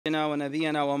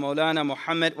ونبينا ومولانا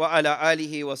محمد وعلى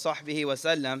آله وصحبه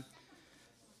وسلم.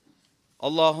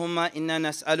 اللهم إنا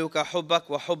نسألك حبك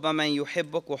وحب من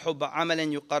يحبك وحب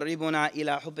عمل يقربنا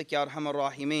إلى حبك يا أرحم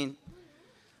الراحمين.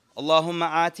 اللهم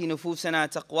آت نفوسنا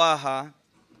تقواها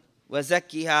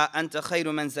وزكها أنت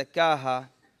خير من زكاها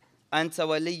أنت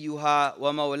وليها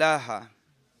ومولاها.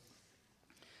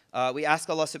 We ask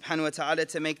Allah subhanahu wa ta'ala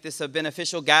to make this a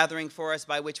beneficial gathering for us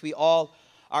by which we all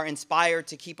are inspired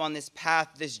to keep on this path,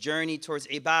 this journey towards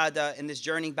ibadah, and this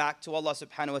journey back to Allah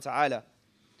subhanahu wa ta'ala.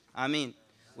 Ameen.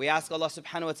 We ask Allah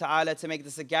subhanahu wa ta'ala to make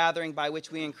this a gathering by which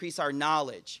we increase our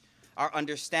knowledge, our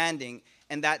understanding,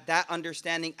 and that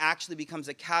understanding actually becomes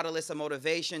a catalyst, a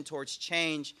motivation towards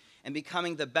change and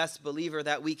becoming the best believer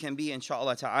that we can be,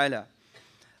 inshaAllah ta'ala.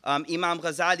 Imam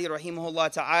Ghazali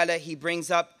rahimahullah ta'ala, he brings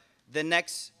up the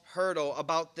next hurdle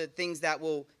about the things that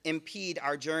will impede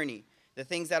our journey, the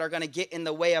things that are going to get in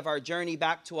the way of our journey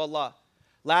back to Allah.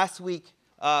 Last week,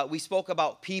 we spoke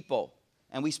about people,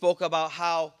 and we spoke about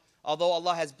how, although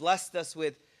Allah has blessed us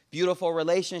with beautiful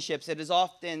relationships, it is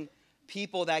often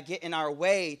people that get in our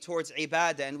way towards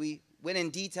ibadah. And we went in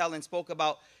detail and spoke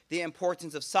about the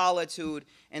importance of solitude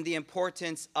and the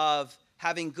importance of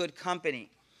having good company.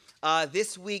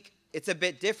 This week, it's a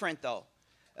bit different though,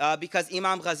 because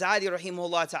Imam Ghazali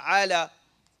rahimahullah ta'ala,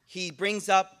 he brings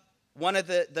up one of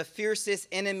the fiercest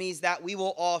enemies that we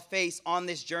will all face on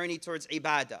this journey towards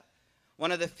ibadah.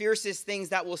 One of the fiercest things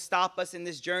that will stop us in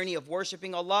this journey of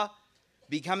worshiping Allah,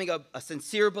 becoming a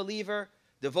sincere believer,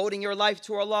 devoting your life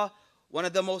to Allah. One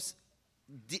of the most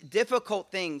difficult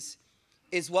things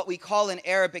is what we call in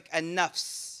Arabic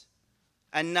an-nafs.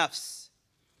 An-nafs.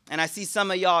 And I see some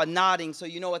of y'all nodding, so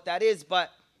you know what that is, but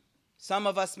some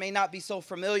of us may not be so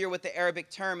familiar with the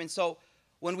Arabic term. And so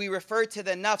when we refer to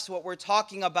the nafs, what we're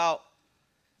talking about,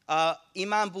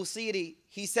 Imam Busiri,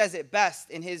 he says it best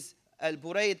in his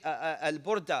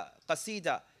al-Burda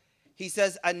qasida. He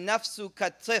says, an-nafsu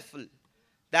katifl,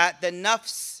 that the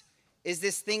nafs is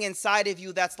this thing inside of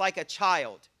you that's like a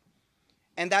child.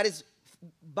 And that is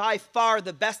by far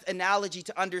the best analogy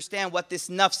to understand what this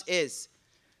nafs is.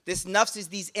 This nafs is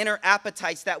these inner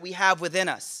appetites that we have within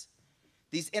us.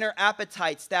 These inner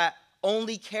appetites that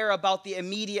only care about the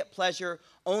immediate pleasure,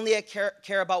 only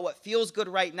care about what feels good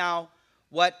right now,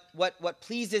 what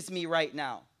pleases me right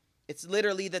now. It's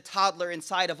literally the toddler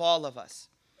inside of all of us.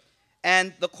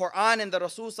 And the Quran and the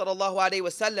Rasul sallallahu alaihi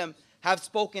wasallam have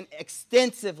spoken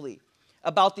extensively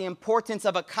about the importance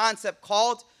of a concept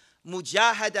called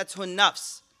mujahadatun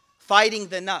nafs, fighting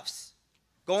the nafs,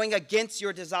 going against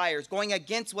your desires, going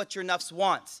against what your nafs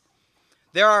wants.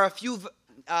 There are a few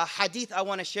hadith I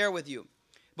want to share with you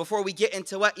before we get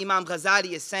into what Imam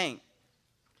Ghazali is saying.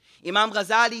 Imam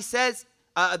Ghazali says,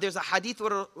 there's a hadith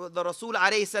where the Rasul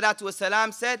alayhi salatu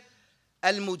wasalam said,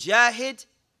 al-mujahid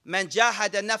man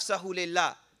jahada nafsahu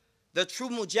lillah. The true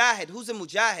mujahid. Who's a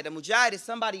mujahid? A mujahid is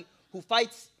somebody who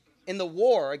fights in the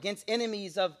war against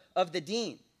enemies of the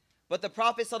deen. But the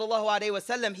Prophet sallallahu alaihi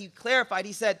wasallam, he clarified,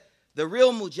 he said, the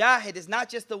real mujahid is not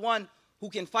just the one who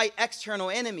can fight external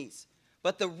enemies,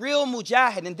 but the real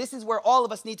mujahid, and this is where all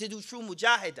of us need to do true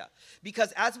mujahidah.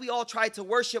 Because as we all try to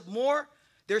worship more,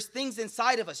 there's things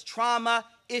inside of us, trauma,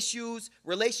 issues,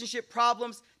 relationship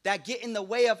problems that get in the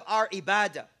way of our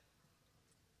ibadah.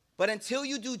 But until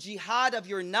you do jihad of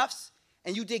your nafs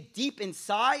and you dig deep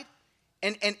inside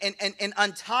and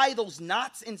untie those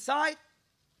knots inside,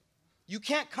 you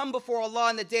can't come before Allah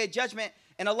on the Day of Judgment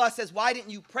and Allah says, why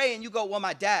didn't you pray? And you go, well,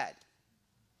 my dad.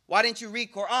 Why didn't you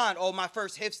read Quran? Oh, my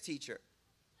first hifz teacher.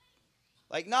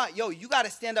 Like, nah, you got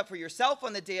to stand up for yourself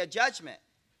on the Day of Judgment.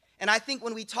 And I think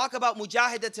when we talk about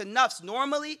mujahadatun nafs,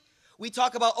 normally we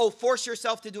talk about, oh, force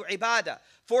yourself to do ibadah.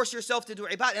 Force yourself to do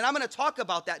ibadah. And I'm going to talk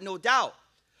about that, no doubt.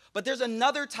 But there's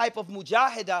another type of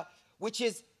mujahadah, which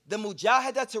is the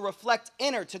mujahadah to reflect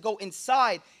inner, to go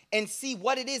inside and see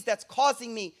what it is that's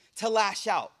causing me to lash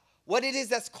out. What it is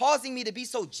that's causing me to be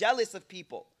so jealous of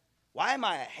people. Why am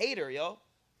I a hater, yo?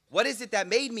 What is it that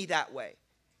made me that way?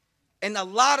 And a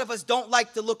lot of us don't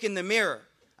like to look in the mirror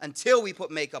until we put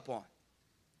makeup on.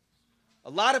 A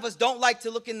lot of us don't like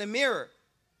to look in the mirror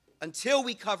until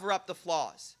we cover up the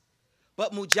flaws.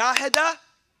 But mujahadah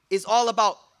is all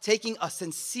about taking a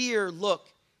sincere look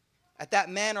at that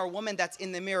man or woman that's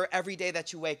in the mirror every day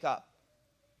that you wake up.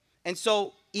 And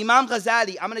so Imam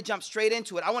Ghazali, I'm going to jump straight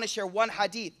into it. I want to share one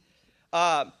hadith.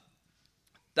 The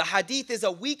hadith is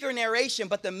a weaker narration,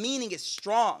 but the meaning is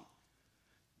strong.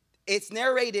 It's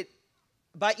narrated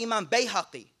by Imam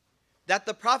Bayhaqi that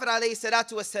the Prophet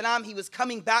ﷺ, he was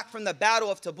coming back from the battle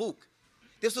of Tabuk.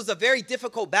 This was a very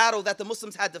difficult battle that the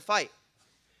Muslims had to fight.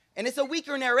 And it's a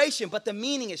weaker narration, but the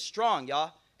meaning is strong,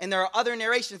 y'all. And there are other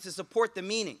narrations to support the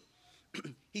meaning.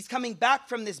 He's coming back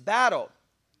from this battle.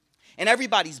 And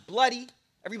everybody's bloody.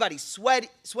 Everybody's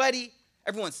sweaty.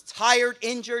 Everyone's tired,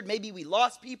 injured. Maybe we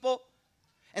lost people.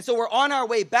 And so we're on our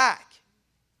way back.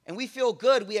 And we feel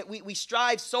good. We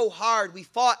strive so hard. We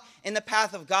fought in the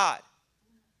path of God.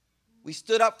 We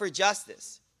stood up for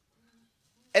justice.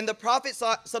 And the Prophet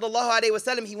sallallahu alaihi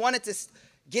wasallam, he wanted to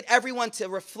get everyone to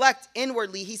reflect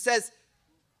inwardly. He says,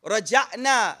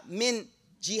 "Raja'na min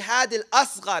jihad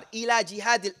al-asghar ila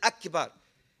jihad al-akbar."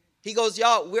 He goes,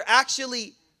 y'all, we're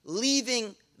actually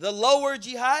leaving the lower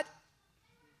jihad,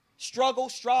 struggle,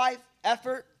 strive,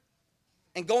 effort,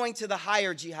 and going to the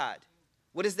higher jihad.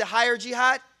 What is the higher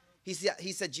jihad? He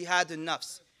said jihad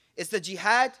al-nafs. It's the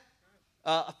jihad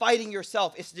fighting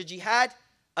yourself. It's the jihad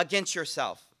against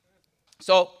yourself.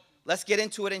 So let's get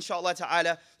into it, inshallah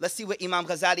ta'ala. Let's see what Imam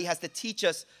Ghazali has to teach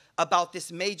us about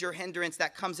this major hindrance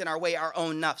that comes in our way, our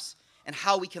own nafs, and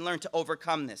how we can learn to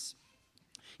overcome this.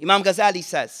 Imam Ghazali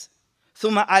says,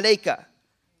 Thumma alayka.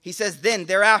 He says, then,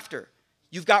 thereafter,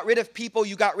 you've got rid of people,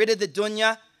 you got rid of the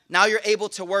dunya, now you're able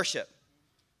to worship.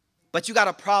 But you got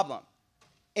a problem.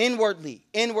 Inwardly,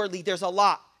 there's a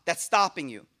lot that's stopping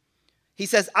you. He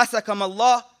says, Asakam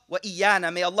Allah wa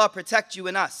iyana. May Allah protect you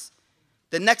and us.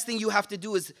 The next thing you have to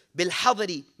do is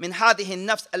bilhadri min hadhihi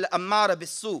nafs al-ammara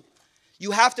bis-su.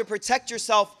 You have to protect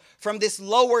yourself from this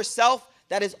lower self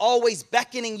that is always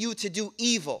beckoning you to do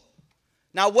evil.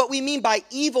 Now, what we mean by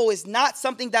evil is not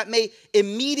something that may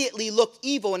immediately look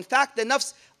evil. In fact, the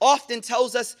nafs often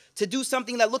tells us to do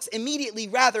something that looks immediately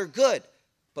rather good,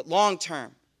 but long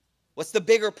term. What's the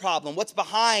bigger problem? What's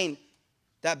behind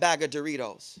that bag of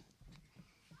Doritos?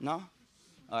 No? All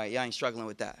right, y'all ain't struggling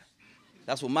with that.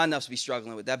 That's what my nafs be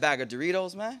struggling with. That bag of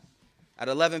Doritos, man. At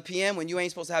 11 p.m. when you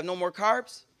ain't supposed to have no more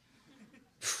carbs.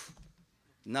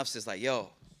 Nafs is like, yo,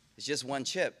 it's just one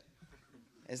chip.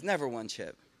 It's never one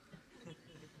chip.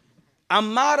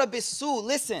 Ammara bisu.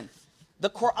 Listen, the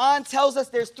Quran tells us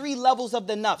there's 3 levels of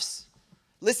the nafs.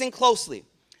 Listen closely.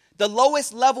 The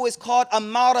lowest level is called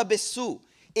ammara bisu.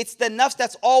 It's the nafs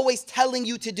that's always telling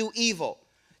you to do evil.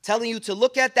 Telling you to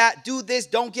look at that, do this,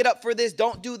 don't get up for this,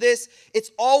 don't do this. It's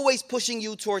always pushing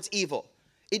you towards evil.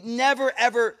 It never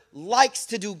ever likes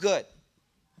to do good.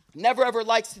 Never ever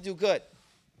likes to do good.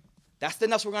 That's the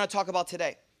nafs we're going to talk about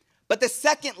today. But the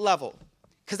second level,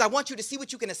 because I want you to see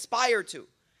what you can aspire to.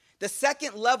 The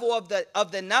second level of the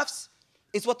nafs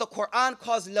is what the Quran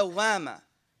calls lawama.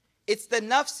 It's the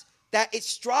nafs that it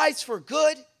strives for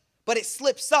good, but it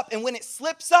slips up. And when it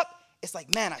slips up, it's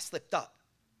like, man, I slipped up.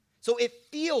 So it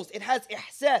has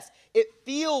ihsas. It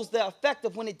feels the effect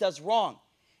of when it does wrong.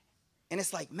 And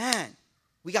it's like, man,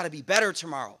 we got to be better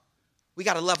tomorrow. We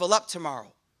got to level up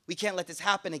tomorrow. We can't let this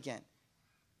happen again.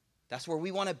 That's where we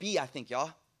want to be, I think,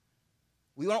 y'all.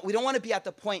 We don't want to be at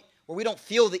the point where we don't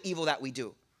feel the evil that we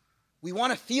do. We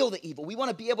want to feel the evil. We want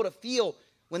to be able to feel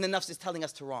when the nafs is telling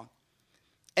us to wrong.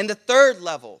 And the third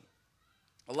level,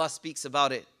 Allah speaks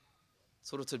about it.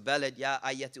 Surah Al-Balad, Ya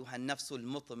ayyatuha nafsul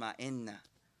mutma'inna.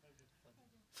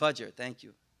 Fajr, thank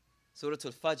you. Surah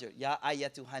Al-Fajr, Ya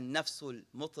ayyatuha nafsul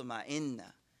mutma'inna.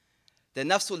 The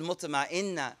nafsul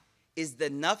mutma'inna is the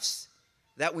nafs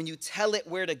that when you tell it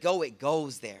where to go, it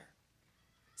goes there.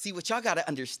 See, what y'all got to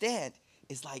understand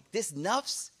is like this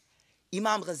nafs,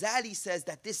 Imam Ghazali says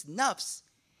that this nafs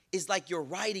is like your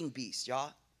riding beast,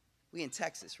 y'all. We in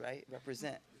Texas, right?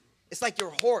 Represent. It's like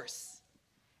your horse.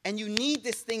 And you need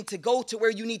this thing to go to where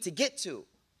you need to get to.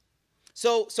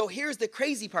 So here's the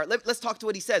crazy part. Let's talk to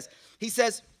what he says. He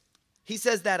says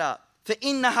that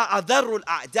فَإِنَّهَا أَذَرُّ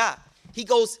الْأَعْدَاءِ. He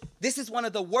goes, this is one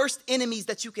of the worst enemies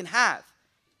that you can have.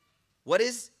 What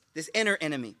is this inner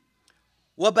enemy?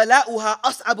 وَبَلَاؤُهَا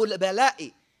أَصْعَبُ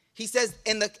الْبَلَاءِ. He says,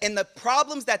 and the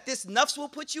problems that this nafs will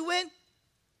put you in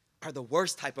are the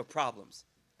worst type of problems.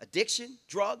 Addiction,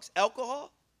 drugs,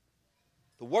 alcohol.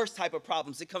 The worst type of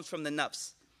problems. It comes from the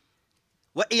nafs.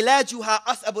 وَإِلَاجُهَا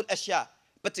أَصْعَبُ الْأَشْيَاءِ.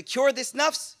 But to cure this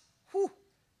nafs,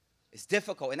 it's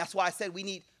difficult. And that's why I said we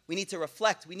need to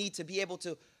reflect. We need to be able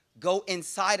to go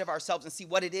inside of ourselves and see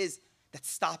what it is that's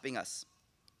stopping us.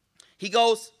 He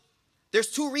goes,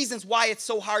 there's 2 reasons why it's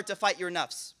so hard to fight your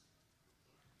nafs.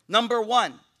 Number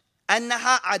 1,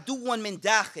 أَنَّهَا عَدُوٌ مِّن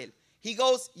دَاخِلٍ. He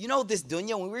goes, you know this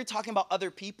dunya, when we were talking about other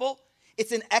people,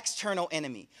 it's an external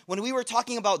enemy. When we were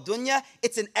talking about dunya,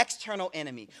 it's an external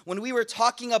enemy. When we were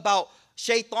talking about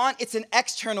shaitan, it's an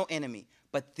external enemy.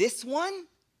 But this one,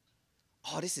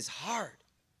 this is hard.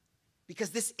 Because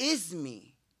this is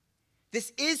me.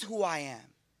 This is who I am.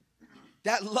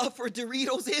 That love for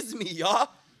Doritos is me, y'all.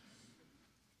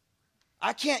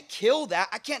 I can't kill that.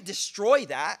 I can't destroy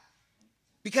that.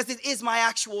 Because it is my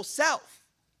actual self.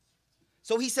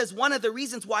 So he says one of the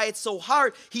reasons why it's so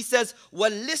hard, he says,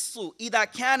 وَاللِّصُّ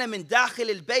إِذَا كَانَ مِن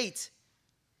دَاخِلِ الْبَيْتِ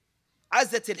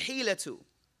عَزَّتِ الْحِيلَةُ.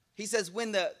 He says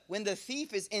when the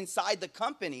thief is inside the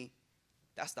company,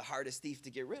 that's the hardest thief to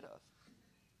get rid of.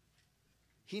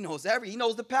 He knows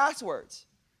the passwords.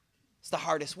 It's the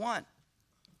hardest one.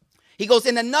 He goes,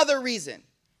 in another reason,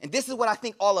 and this is what I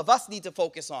think all of us need to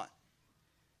focus on.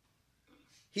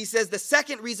 He says the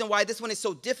second reason why this one is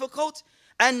so difficult,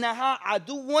 أَنَّهَا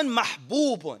عَدُوٌ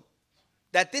مَحْبُوبٌ,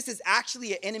 that this is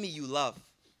actually an enemy you love.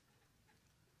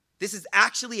 This is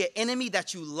actually an enemy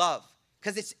that you love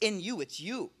because it's in you, it's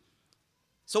you.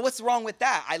 So what's wrong with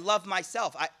that? I love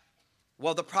myself.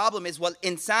 Well, the problem is,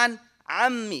 insan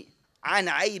ammi an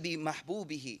aibi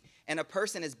mahbubihi, and a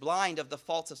person is blind of the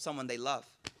faults of someone they love.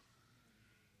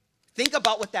 Think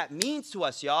about what that means to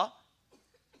us, y'all.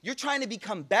 You're trying to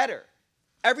become better.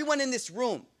 Everyone in this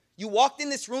room, you walked in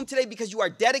this room today because you are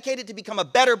dedicated to become a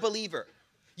better believer.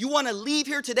 You want to leave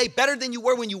here today better than you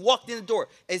were when you walked in the door.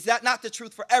 Is that not the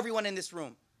truth for everyone in this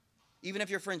room? Even if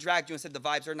your friend dragged you and said the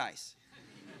vibes are nice.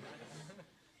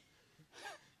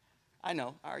 I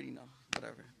know, I already know,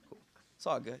 whatever, cool. It's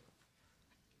all good.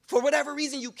 For whatever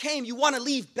reason you came, you want to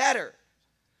leave better.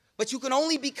 But you can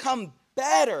only become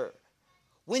better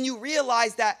when you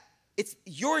realize that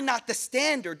you're not the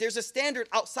standard. There's a standard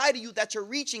outside of you that you're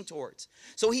reaching towards.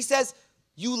 So he says,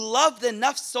 you love the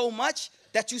nafs so much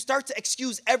that you start to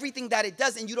excuse everything that it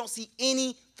does and you don't see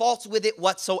any faults with it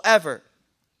whatsoever.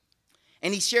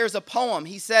 And he shares a poem.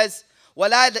 He says,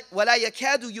 وَلَا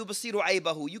يَكَادُ يُبْصِرُ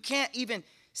عَيْبَهُ. You can't even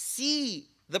see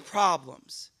the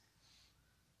problems.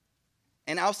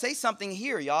 And I'll say something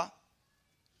here, y'all.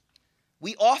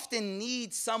 We often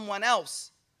need someone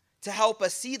else to help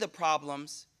us see the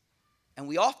problems, and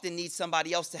we often need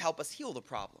somebody else to help us heal the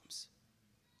problems.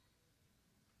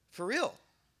 For real.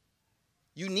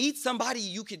 You need somebody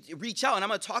you could reach out, and I'm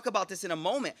going to talk about this in a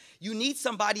moment. You need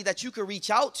somebody that you could reach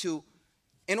out to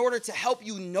in order to help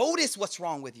you notice what's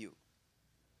wrong with you.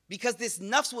 Because this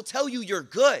nafs will tell you you're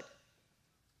good.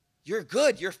 You're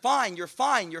good, you're fine, you're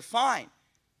fine, you're fine.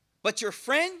 But your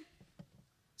friend,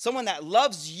 someone that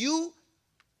loves you,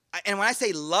 and when I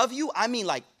say love you, I mean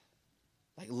like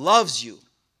loves you.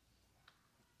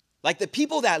 Like the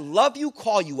people that love you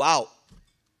call you out.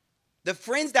 The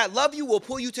friends that love you will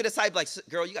pull you to the side like,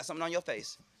 girl, you got something on your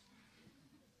face.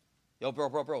 Yo, bro,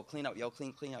 clean up. Yo,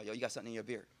 clean out. Yo, you got something in your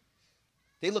beard.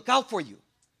 They look out for you.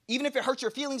 Even if it hurts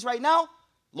your feelings right now,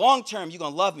 long term, you're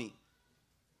going to love me.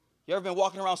 You ever been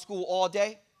walking around school all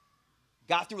day?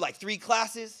 Got through like 3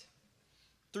 classes,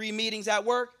 3 meetings at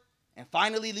work, and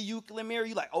finally you look in the mirror,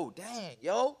 you like, oh, dang,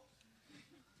 yo.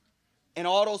 And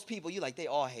all those people, you like, they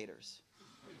all haters.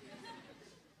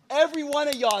 Every one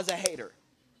of y'all is a hater.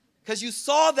 Because you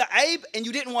saw the aib and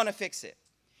you didn't want to fix it.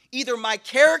 Either my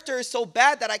character is so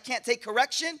bad that I can't take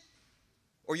correction,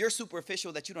 or you're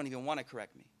superficial that you don't even want to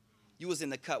correct me. You was in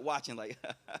the cut watching like,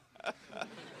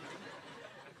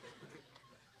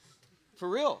 for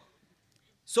real.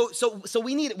 So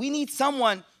we need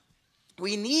someone,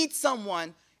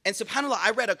 and subhanAllah,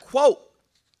 I read a quote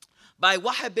by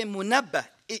Wahab bin Munabbah.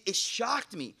 It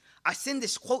shocked me. I sent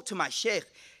this quote to my sheikh.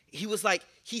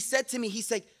 He said to me,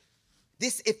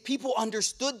 if people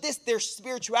understood this, their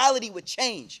spirituality would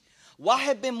change.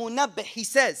 Wahab bin Munabbah, he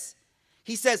says,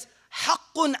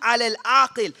 حَقٌّ عَلَى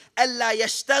الْعَاقِلِ أَلَّا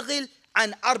يَشْتَغِلْ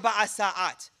عَنْ أَرْبَعَ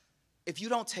سَاعَاتٍ. If you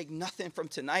don't take nothing from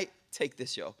tonight, take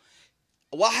this, yo.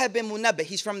 Wahab bin Munabbah,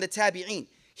 he's from the Tabi'een.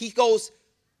 He goes,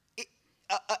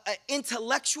 an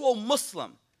intellectual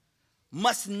Muslim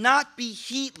must not be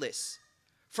heedless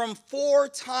from 4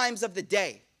 times of the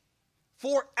day,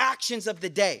 4 actions of the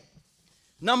day.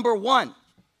 Number 1,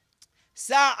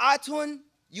 sa'atun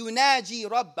yunaji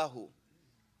rabbahu.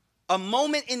 A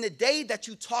moment in the day that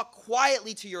you talk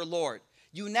quietly to your Lord.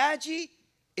 Yunaji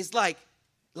is like,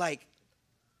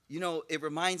 it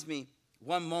reminds me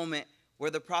one moment where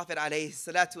the Prophet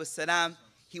ﷺ,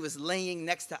 he was laying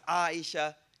next to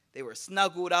Aisha. They were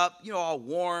snuggled up, all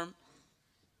warm.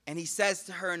 And he says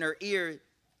to her in her ear,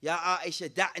 Ya Aisha,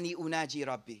 da'ni unaji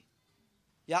rabbi.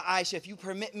 Ya Aisha, if you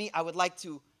permit me, I would like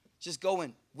to just go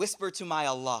and whisper to my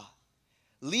Allah.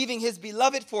 Leaving his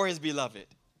beloved for his beloved.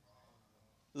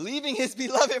 Leaving his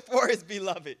beloved for his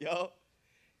beloved, yo.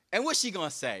 And what's she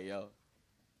gonna say, yo?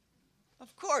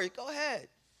 Of course, go ahead.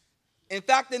 In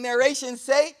fact, the narrations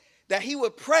say that he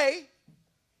would pray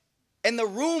and the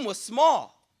room was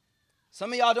small.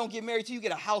 Some of y'all don't get married till you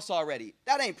get a house already.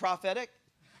 That ain't prophetic.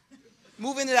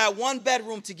 Move into that 1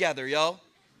 bedroom together, yo.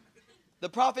 The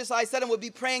Prophet ﷺ would be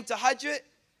praying tahajjud,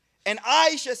 and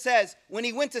Aisha says, when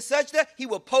he went to sajda, he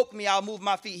would poke me, I'll move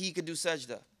my feet, he could do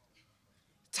sajda.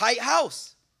 Tight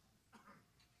house.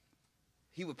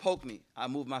 he would poke me. I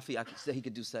moved my feet. I could say he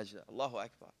could do sajda. Allahu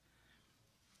Akbar.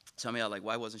 Some of y'all like,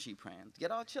 why wasn't she praying?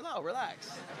 Get out, chill out, relax.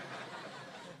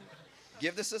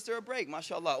 Give the sister a break,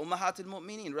 mashallah. Ummahatul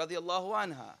mu'mineen, radiyallahu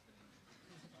anha.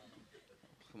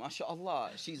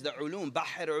 MashaAllah. She's the ulum,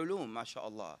 bahir ulum,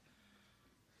 mashaAllah.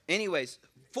 Anyways,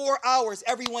 4 hours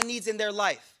everyone needs in their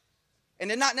life. And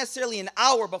they're not necessarily an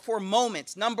hour, but 4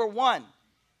 moments. Number 1,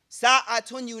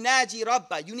 sa'atun yunaji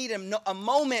rabba. You need a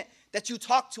moment that you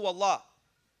talk to Allah.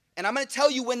 And I'm going to tell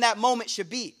you when that moment should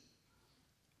be.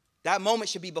 That moment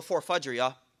should be before Fajr,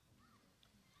 y'all.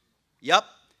 Yup.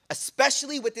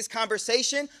 Especially with this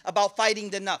conversation about fighting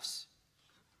the nafs.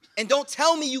 And don't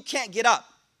tell me you can't get up.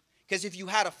 Because if you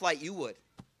had a flight, you would.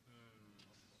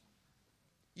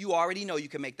 You already know you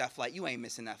can make that flight. You ain't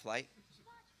missing that flight.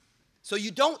 So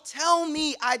you don't tell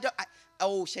me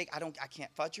oh, Shaykh, I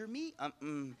can't Fajr me?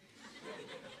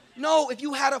 No, if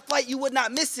you had a flight, you would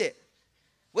not miss it.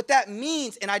 What that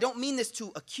means, and I don't mean this to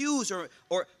accuse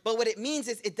but what it means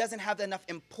is it doesn't have enough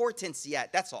importance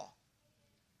yet. That's all.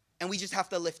 And we just have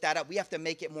to lift that up. We have to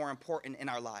make it more important in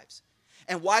our lives.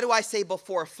 And why do I say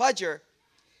before Fajr?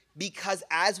 Because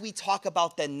as we talk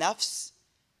about the nafs,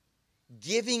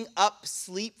 giving up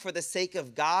sleep for the sake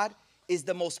of God is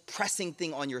the most pressing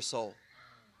thing on your soul.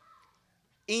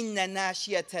 Inna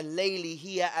nashiyata layli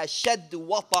hiya ashaddu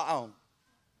wata'an.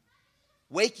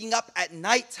 Waking up at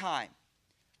nighttime.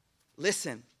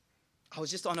 Listen, I was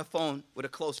just on the phone with a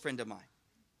close friend of mine.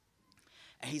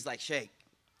 And he's like, Shaykh,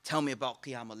 tell me about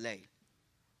Qiyam al-Layl.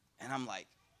 And I'm like,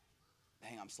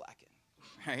 dang, I'm slacking,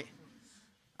 right?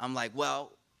 I'm like,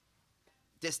 well,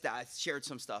 that, I shared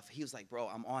some stuff. He was like, bro,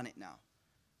 I'm on it now.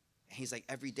 And he's like,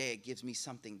 every day it gives me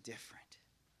something different.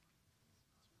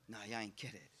 Nah, y'all ain't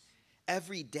get it.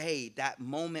 Every day, that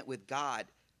moment with God,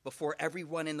 before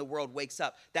everyone in the world wakes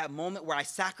up, that moment where I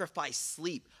sacrificed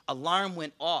sleep, alarm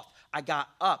went off, I got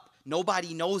up,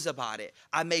 nobody knows about it,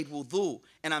 I made wudu,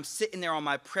 and I'm sitting there on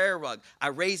my prayer rug, I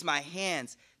raised my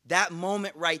hands, that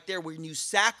moment right there when you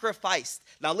sacrificed,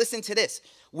 now listen to this,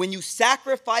 when you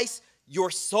sacrifice your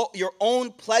soul, your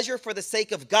own pleasure for the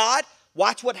sake of God,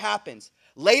 watch what happens.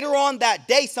 Later on that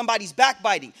day, somebody's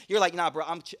backbiting. You're like, nah, bro,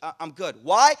 I'm good.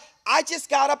 Why? I just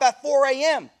got up at 4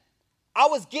 a.m. I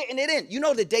was getting it in. You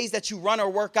know the days that you run or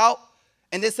work out,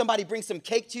 and then somebody brings some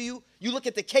cake to you? You look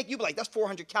at the cake, you be like, that's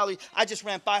 400 calories. I just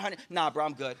ran 500. Nah, bro,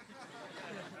 I'm good.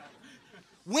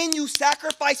 When you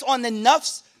sacrifice on the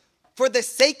nafs for the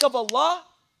sake of Allah,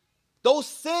 those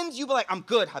sins, you be like, I'm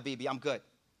good, Habibi, I'm good.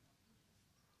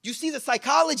 You see the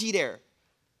psychology there.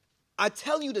 I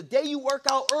tell you, the day you work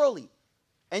out early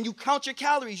and you count your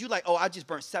calories, you're like, oh, I just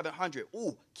burnt 700.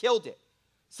 Ooh, killed it.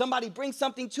 Somebody brings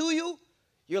something to you,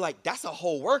 you're like, that's a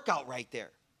whole workout right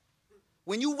there.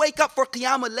 When you wake up for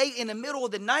Qiyam al-Layl in the middle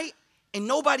of the night and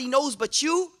nobody knows but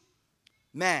you,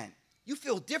 man, you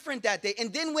feel different that day.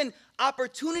 And then when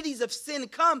opportunities of sin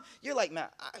come, you're like, man,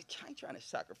 I ain't trying to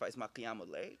sacrifice my Qiyam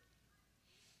al-Layl.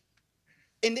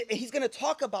 And he's going to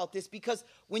talk about this because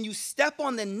when you step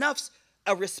on the nafs,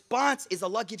 a response is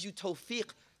Allah gives you tawfiq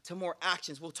to more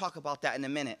actions. We'll talk about that in a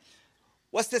minute.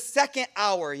 What's the second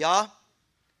hour, y'all?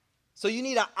 So you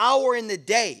need an hour in the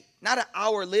day. Not an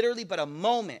hour literally, but a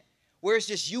moment where it's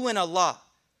just you and Allah.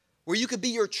 Where you could be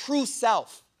your true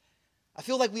self. I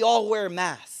feel like we all wear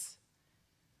masks.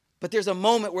 But there's a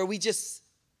moment where we just,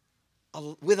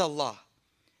 with Allah.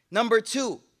 Number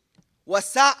 2,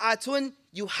 wasa'atun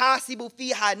yuhasibu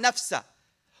fiha nafsa.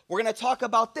 We're going to talk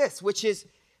about this, which is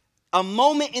a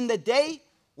moment in the day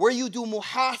where you do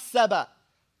muhasaba.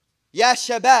 Ya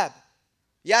shabab.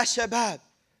 Ya shabab.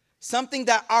 Something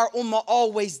that our ummah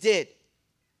always did.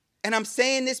 And I'm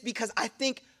saying this because I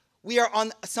think we are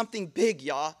on something big,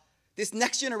 y'all. This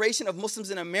next generation of Muslims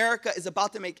in America is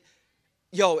about to make,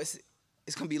 it's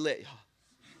going to be lit,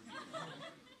 y'all.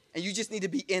 And you just need to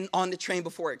be on the train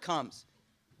before it comes.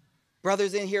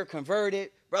 Brothers in here converted.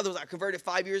 Brothers are converted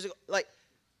 5 years ago. Like,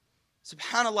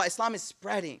 subhanAllah, Islam is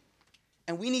spreading.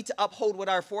 And we need to uphold what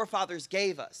our forefathers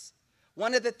gave us.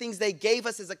 One of the things they gave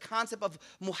us is a concept of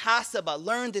muhasaba.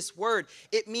 Learn this word.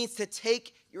 It means to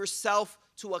take yourself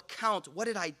to account. What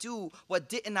did I do? What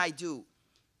didn't I do?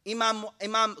 Imam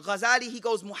Ghazali, he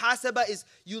goes, muhasaba is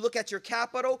you look at your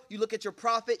capital, you look at your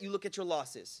profit, you look at your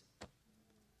losses.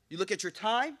 You look at your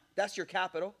time, that's your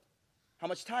capital. How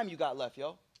much time you got left,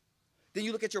 yo? Then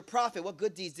you look at your profit. What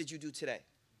good deeds did you do today?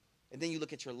 And then you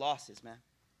look at your losses, man.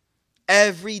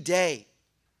 Every day.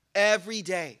 Every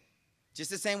day. Just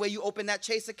the same way you open that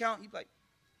Chase account, you're like,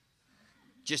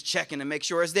 just checking to make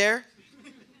sure it's there.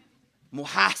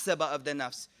 Muhasaba of the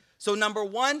nafs. So number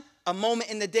 1, a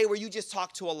moment in the day where you just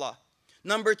talk to Allah.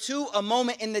 Number 2, a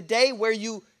moment in the day where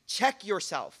you check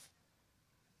yourself.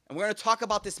 And we're going to talk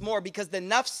about this more because the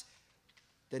nafs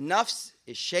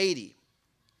is shady.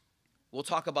 We'll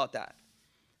talk about that.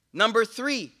 Number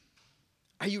 3,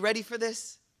 are you ready for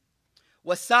this?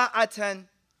 وَسَاعَةً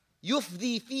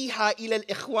يُفْضِي فِيهَا إِلَى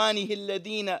الْإِخْوَانِهِ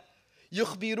الَّذِينَ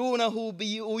يُخْبِرُونَهُ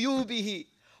بِعُيُوبِهِ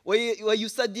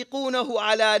وَيُصَدِّقُونَهُ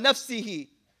عَلَى نَفْسِهِ.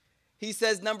 He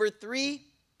says, number 3,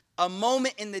 a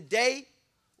moment in the day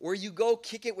where you go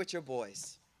kick it with your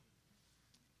boys.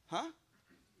 Huh?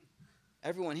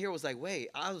 Everyone here was like, wait,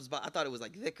 I thought it was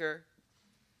like dhikr.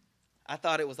 I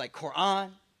thought it was like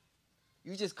Quran.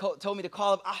 You just told me to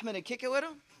call up Ahmed and kick it with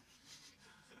him?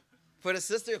 For the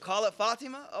sister, call up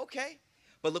Fatima? Okay.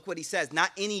 But look what he says.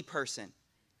 Not any person.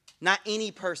 Not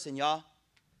any person, y'all.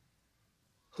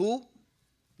 Who?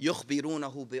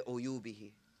 يُخْبِرُونَهُ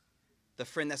بِعُيُوبِهِ. The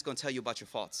friend that's going to tell you about your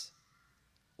faults.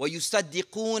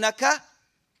 وَيُصَدِّقُونَكَ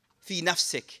فِي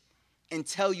نَفْسِكَ. And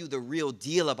tell you the real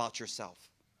deal about yourself.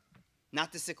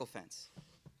 Not the sycophants.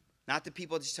 Not the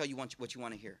people that just tell you what you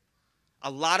want to hear. A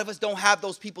lot of us don't have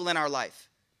those people in our life.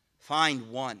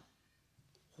 Find one.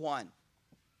 One.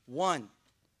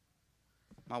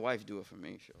 My wife do it for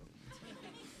me.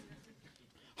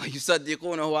 وَيُصَدِّقُونَهُ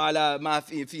عَلَى مَا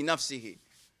فِي نَفْسِهِ.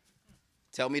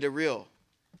 Tell me the real.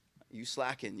 You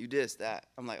slacking. You this, that.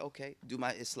 I'm like, okay, do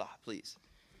my islah, please.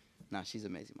 Nah, she's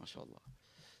amazing, mashallah.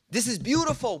 This is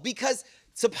beautiful because,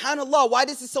 subhanAllah, why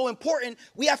this is so important,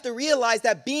 we have to realize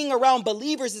that being around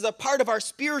believers is a part of our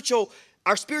spiritual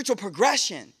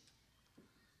progression.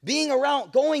 Being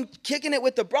around, kicking it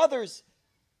with the brothers,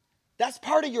 that's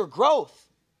part of your growth.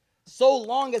 So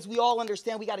long as we all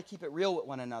understand we got to keep it real with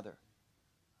one another.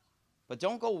 But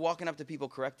don't go walking up to people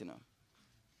correcting them.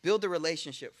 Build the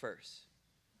relationship first.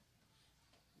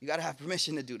 You got to have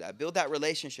permission to do that. Build that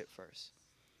relationship first.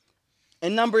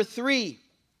 And number 3,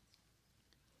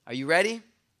 are you ready?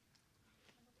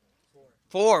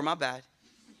 4, my bad.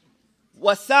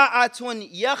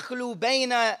 وَسَاعَةٌ يَخْلُو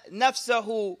بَيْنَ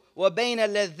نَفْسَهُ وَبَيْنَ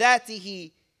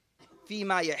لَذَّاتِهِ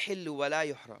فِيمَا يَحِلُّ وَلَا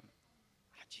يُحْرَمُ.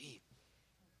 Ajib.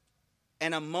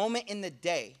 And a moment in the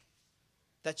day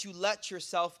that you let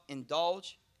yourself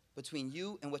indulge between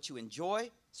you and what you enjoy,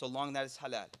 so long that it's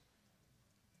halal.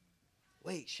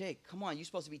 Wait, Shaykh, come on. You're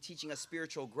supposed to be teaching us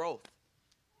spiritual growth.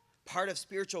 Part of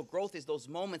spiritual growth is those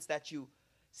moments that you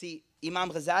see. Imam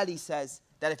Ghazali says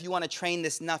that if you want to train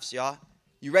this nafs, y'all,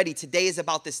 you ready? Today is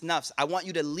about this nafs. I want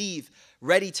you to leave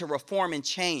ready to reform and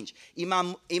change.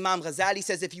 Imam Ghazali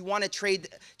says if you want to train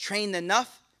the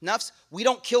nafs, we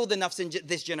don't kill the nafs in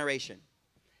this generation.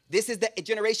 This is the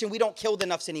generation we don't kill the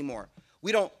nafs anymore.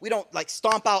 We don't like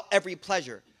stomp out every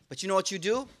pleasure. But you know what you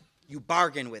do? You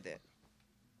bargain with it.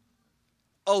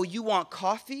 Oh, you want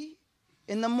coffee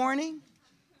in the morning?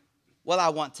 Well, I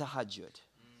want tahajjud.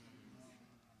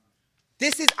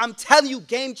 This is, I'm telling you,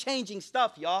 game-changing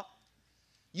stuff, y'all.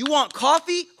 You want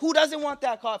coffee? Who doesn't want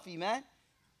that coffee, man?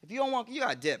 If you don't want, you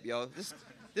got dip, yo. This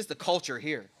is the culture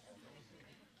here.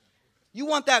 You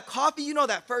want that coffee? You know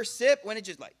that first sip when it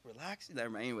just like, relax?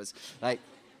 It was like,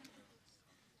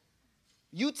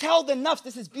 you tell the nafs,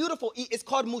 this is beautiful. It's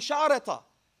called musharata.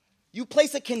 You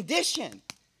place a condition.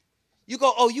 You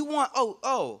go, oh, you want,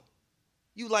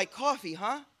 you like coffee,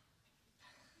 huh?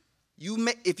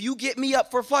 If you get me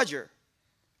up for fajr,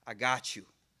 I got you.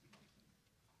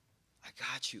 I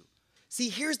got you. See,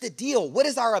 here's the deal. What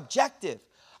is our objective?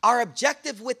 Our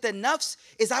objective with the nafs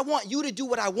is I want you to do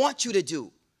what I want you to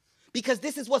do. Because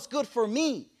this is what's good for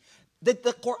me. The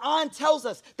Quran tells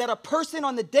us that a person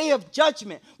on the day of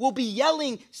judgment will be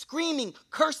yelling, screaming,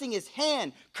 cursing his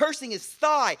hand, cursing his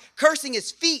thigh, cursing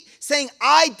his feet, saying,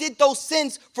 I did those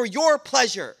sins for your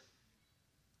pleasure.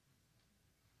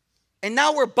 And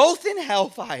now we're both in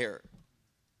hellfire.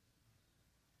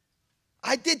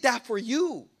 I did that for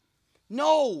you.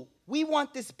 No, we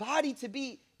want this body to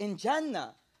be in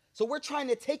Jannah. So we're trying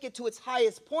to take it to its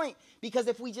highest point, because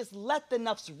if we just let the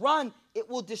nafs run, it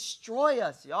will destroy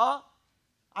us, y'all.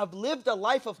 I've lived a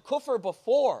life of kufr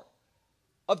before,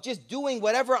 of just doing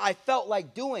whatever I felt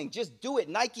like doing. Just do it.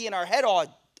 Nike in our head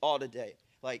all the day.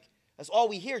 Like, that's all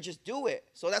we hear, just do it.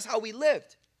 So that's how we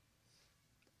lived.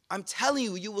 I'm telling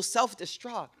you, you will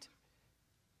self-destruct.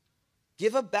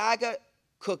 Give a bag of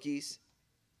cookies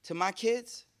to my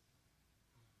kids.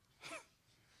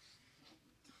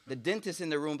 The dentist in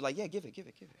the room be like, yeah, give it.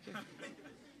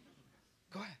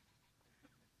 Go ahead.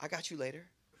 I got you later.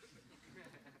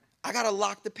 I got to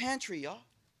lock the pantry, y'all.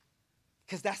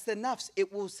 Because that's the nafs.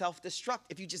 It will self-destruct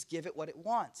if you just give it what it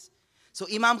wants. So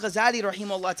Imam Ghazali,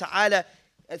 rahimahullah ta'ala,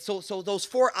 So those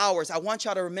 4 hours, I want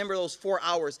y'all to remember those 4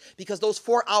 hours, because those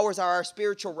 4 hours are our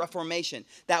spiritual reformation.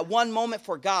 That one moment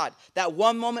for God, that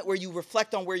one moment where you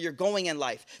reflect on where you're going in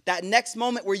life, that next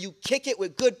moment where you kick it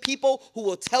with good people who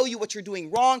will tell you what you're doing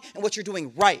wrong and what you're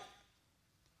doing right.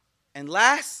 And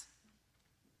last,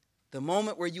 the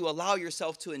moment where you allow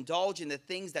yourself to indulge in the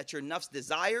things that your nafs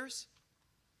desires,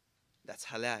 that's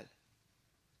halal.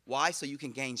 Why? So you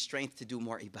can gain strength to do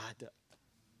more ibadah.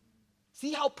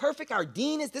 See how perfect our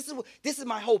deen is? This is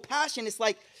my whole passion. It's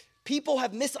like people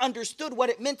have misunderstood what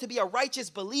it meant to be a righteous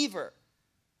believer.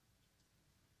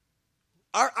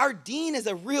 Our deen is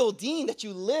a real deen that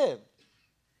you live.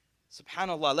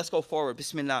 Subhanallah. Let's go forward.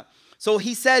 Bismillah. So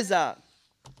he says that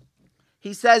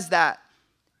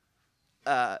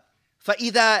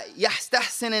فَإِذَا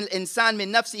يَحْتَحْسِنِ الْإِنسَانِ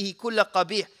مِنْ نَفْسِهِ كُلَّ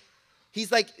قَبِيحٍ.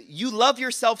 He's like, you love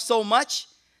yourself so much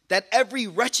that every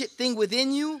wretched thing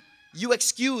within you, you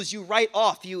excuse, you write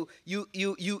off, you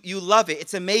love it.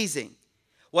 It's amazing.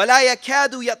 وَلَا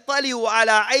يَكَادُ يَطَّلِعُ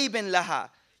عَلَىٰ عَيْبٍ لَهَا.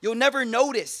 You'll never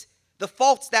notice the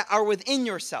faults that are within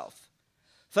yourself.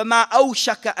 فَمَا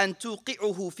أَوْشَكَ أَن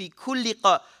تُوقِعُهُ فِي كُلِّ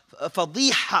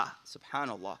فَضِيحَةٍ.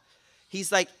 Subhanallah.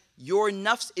 He's like, your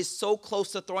nafs is so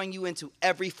close to throwing you into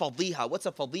every fadiha. What's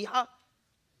a fadiha?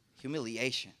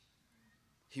 Humiliation.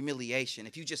 Humiliation.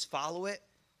 If you just follow it,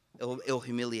 it'll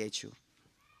humiliate you.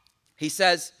 He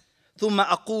says, ثُمَّ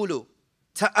أَقُولُ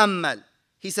تَأَمَّلْ.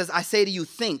 He says, I say to you,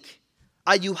 think.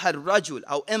 أَيُّهَا الرَّجُلُ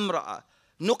أَوْ إِمْرَأَ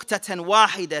نُقْتَةً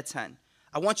وَاحِدَةً.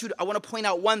 I want to point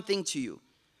out one thing to you.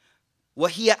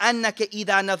 وَهِيَ أَنَّكَ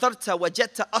إِذَا نَظَرْتَ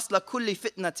وَجَدْتَ أَصْلَ كُلِّ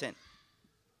فِتْنَةٍ.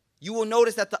 You will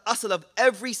notice that the asl of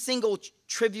every single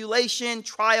tribulation,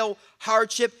 trial,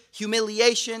 hardship,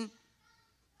 humiliation,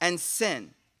 and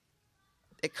sin,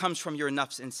 it comes from your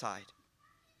nafs inside.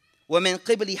 وَمِن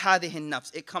قِبْلِ هَذِهِ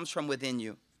النَّفْسِ. It comes from within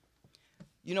you.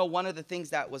 You know, one of the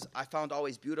things that I found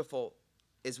always beautiful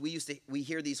is we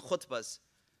hear these khutbahs,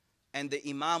 and the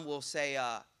Imam will say,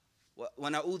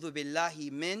 وَنَعُوذُ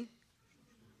بِاللَّهِ مِن,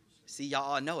 see,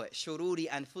 y'all all know it, شُرُورِ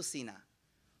أَنفُسِنَا.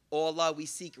 Oh Allah, we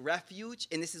seek refuge,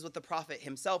 and this is what the Prophet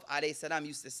himself, alayhi salam,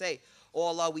 used to say. Oh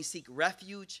Allah, we seek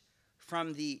refuge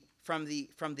from the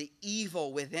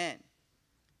evil within.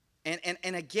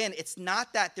 And again, it's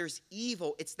not that there's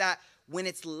evil, it's that when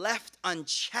it's left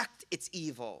unchecked, it's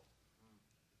evil.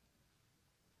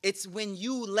 It's when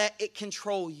you let it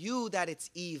control you that it's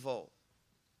evil.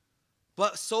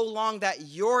 But so long that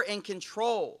you're in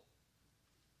control,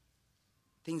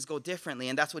 things go differently,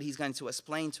 and that's what he's going to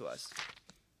explain to us.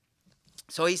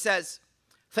 So he says,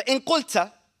 فَإِن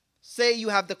قُلْتَ, say you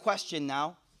have the question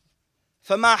now,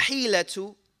 فَمَا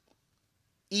حِيلَةُ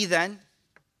إِذَنْ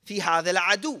فِي هَذَا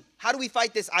الْعَدُوِ. How do we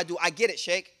fight this adu? I get it,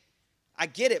 Shaykh. I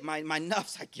get it. My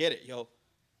nafs, I get it, yo.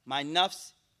 My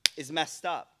nafs is messed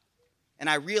up. And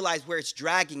I realize where it's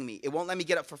dragging me. It won't let me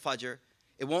get up for Fajr.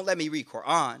 It won't let me read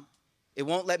Quran. It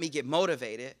won't let me get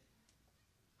motivated.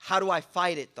 How do I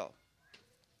fight it, though?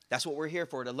 That's what we're here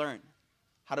for, to learn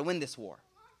how to win this war.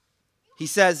 He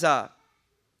says, so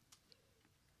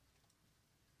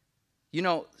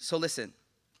listen.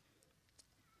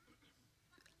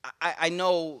 I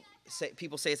know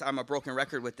people say I'm a broken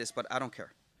record with this, but I don't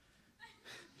care.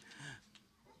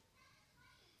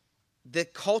 The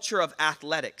culture of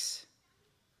athletics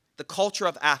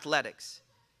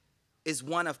is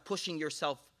one of pushing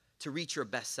yourself to reach your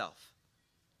best self.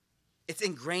 It's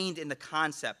ingrained in the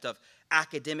concept of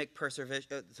academic perseverance,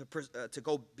 to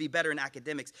go be better in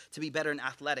academics, to be better in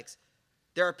athletics.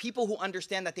 There are people who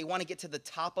understand that they want to get to the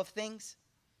top of things.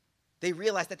 They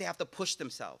realize that they have to push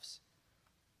themselves.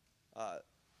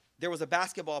 There was a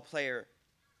basketball player,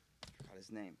 I forgot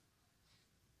his name.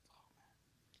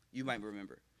 You might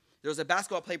remember. There was a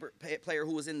basketball player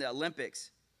who was in the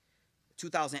Olympics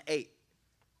 2008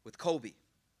 with Kobe.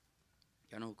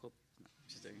 Y'all know who Kobe is? No,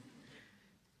 just kidding.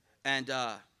 And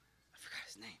I forgot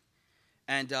his name.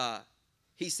 And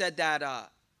he said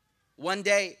that one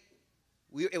day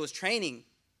it was training,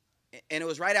 and it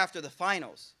was right after the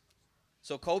finals.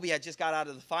 So Kobe had just got out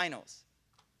of the finals.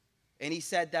 And he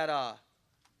said that,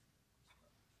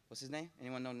 what's his name?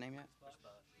 Anyone know the name yet?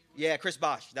 Yeah, Chris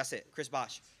Bosh. That's it, Chris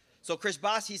Bosh. So Chris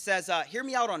Bosh, he says, hear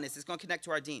me out on this. It's going to connect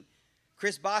to our deen.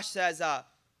 Chris Bosh says,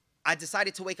 I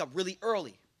decided to wake up really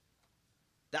early.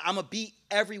 That I'm going to beat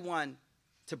everyone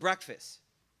to breakfast.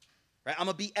 Right? I'm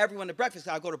going to beat everyone to breakfast.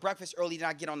 I go to breakfast early, then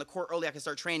I get on the court early. I can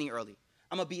start training early.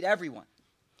 I'm going to beat everyone.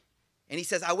 And he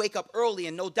says, I wake up early,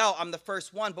 and no doubt I'm the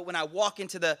first one. But when I walk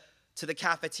into the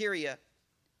cafeteria,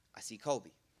 I see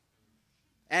Kobe.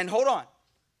 And hold on.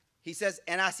 He says,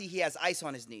 and I see he has ice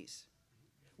on his knees,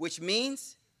 which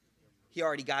means he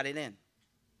already got it in.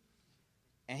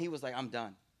 And he was like, I'm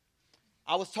done.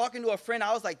 I was talking to a friend.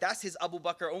 I was like, that's his Abu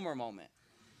Bakr Umar moment.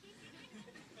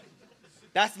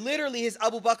 That's literally his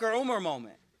Abu Bakr Umar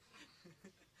moment.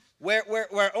 Where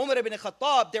Umar ibn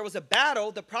Khattab, there was a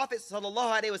battle. The Prophet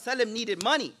ﷺ needed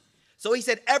money. So he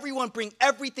said, everyone bring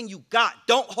everything you got.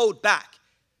 Don't hold back.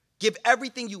 Give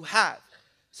everything you have.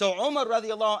 So Umar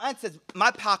radiallahu anh says,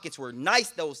 my pockets were nice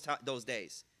those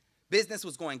days. Business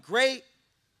was going great.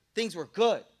 Things were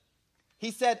good.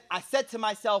 He said, I said to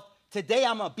myself, today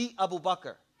I'm going to beat Abu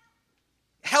Bakr.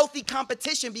 Healthy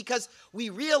competition, because we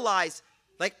realize,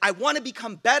 like, I want to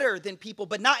become better than people,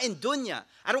 but not in dunya.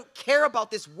 I don't care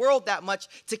about this world that much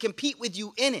to compete with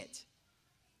you in it.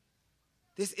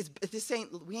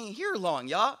 We ain't here long,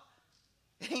 y'all.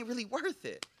 It ain't really worth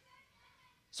it.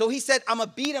 So he said, I'm going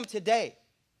to beat him today.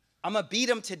 I'm going to beat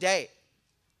him today.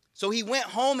 So he went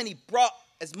home and he brought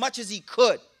as much as he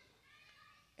could.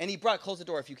 And he brought, close the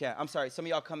door if you can. I'm sorry, some of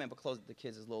y'all come in, but close the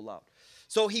kids is a little loud.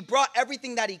 So he brought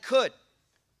everything that he could.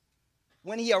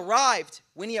 When he arrived,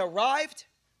 subhanAllah,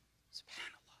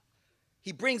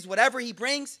 he brings whatever he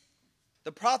brings.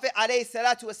 The Prophet, alayhi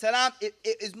salatu wasalam,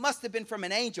 it must have been from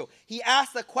an angel. He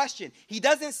asked a question. He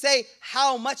doesn't say,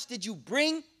 how much did you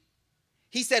bring?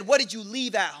 He said, what did you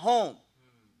leave at home?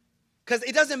 Because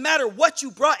it doesn't matter what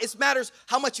you brought. It matters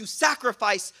how much you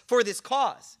sacrifice for this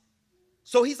cause.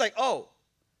 So he's like, oh,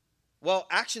 well,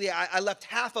 actually, I left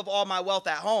half of all my wealth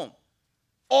at home.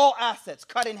 All assets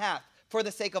cut in half for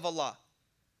the sake of Allah.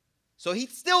 So he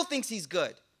still thinks he's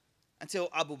good until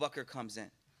Abu Bakr comes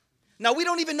in. Now, we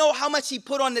don't even know how much he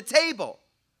put on the table.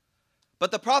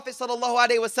 But the Prophet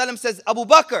ﷺ says, Abu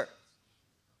Bakr,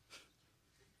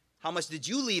 how much did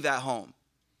you leave at home?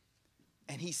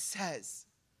 And he says,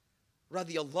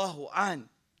 radiyallahu an,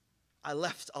 I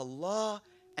left Allah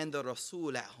and the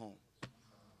Rasul at home.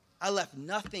 I left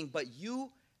nothing but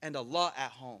you and Allah at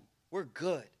home. We're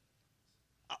good.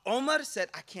 Omar said,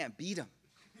 I can't beat him.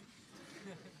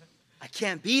 I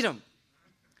can't beat him.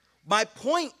 My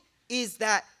point is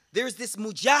that there's this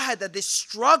mujahada, this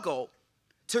struggle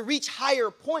to reach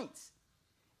higher points.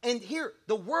 And here,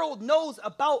 the world knows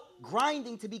about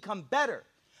grinding to become better.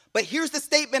 But here's the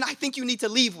statement I think you need to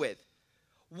leave with.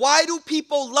 Why do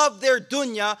people love their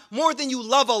dunya more than you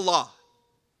love Allah?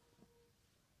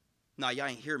 Nah, y'all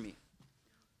ain't hear me.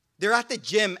 They're at the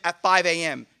gym at 5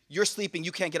 a.m. You're sleeping,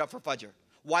 you can't get up for Fajr.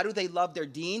 Why do they love their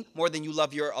deen more than you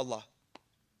love your Allah?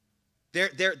 Their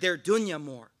dunya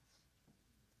more.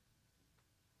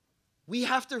 We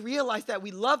have to realize that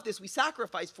we love this, we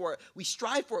sacrifice for it, we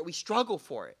strive for it, we struggle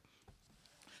for it.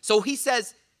 So he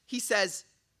says,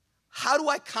 how do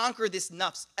I conquer this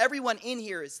nafs? Everyone in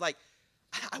here is like,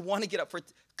 I want to get up for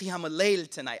Qiyam al-Layl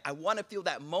tonight. I want to feel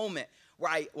that moment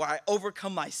where I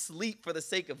overcome my sleep for the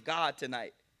sake of God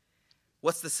tonight.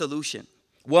 What's the solution?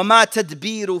 وَمَا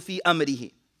تَدْبِيرُ فِي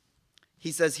أَمْرِهِ.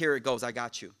 He says, here it goes, I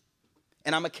got you.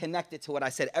 And I'm going to connect it to what I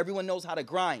said. Everyone knows how to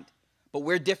grind, but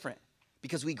we're different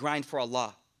because we grind for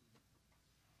Allah.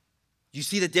 You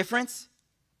see the difference?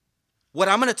 What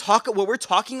we're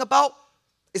talking about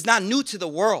is not new to the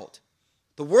world.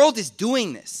 The world is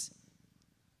doing this,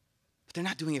 but they're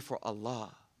not doing it for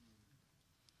Allah.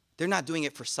 They're not doing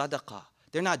it for sadaqah.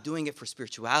 They're not doing it for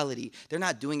spirituality. They're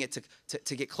not doing it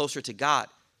to get closer to God.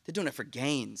 They're doing it for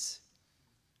gains.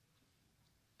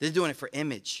 They're doing it for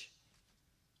image.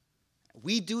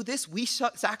 We do this, we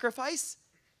sacrifice,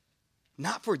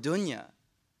 not for dunya.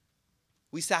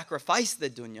 We sacrifice the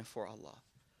dunya for Allah.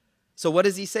 So what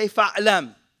does he say?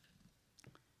 Fa'lam.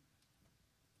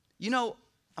 You know,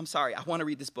 I'm sorry, I want to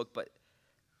read this book, but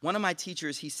one of my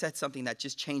teachers, he said something that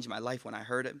just changed my life when I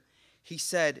heard him. He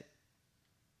said,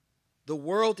 the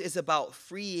world is about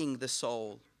freeing the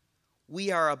soul.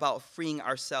 We are about freeing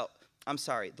ourselves. I'm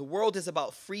sorry, the world is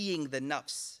about freeing the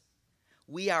nafs.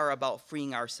 We are about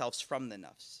freeing ourselves from the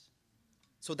nafs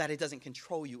so that it doesn't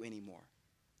control you anymore.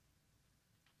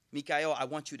 Mikaeel, I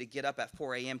want you to get up at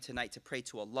 4 a.m. tonight to pray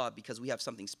to Allah because we have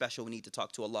something special we need to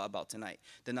talk to Allah about tonight.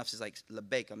 The nafs is like,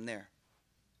 labbaik, I'm there.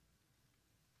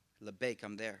 Labbaik,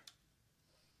 I'm there.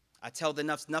 I tell the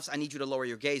nafs, I need you to lower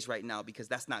your gaze right now because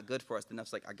that's not good for us. The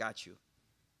nafs like, I got you.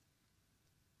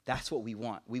 That's what we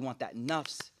want. We want that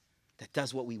nafs that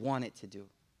does what we want it to do.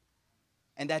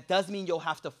 And that does mean you'll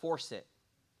have to force it.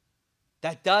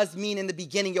 That does mean in the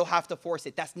beginning you'll have to force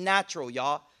it. That's natural,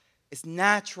 y'all. It's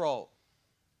natural.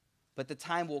 But the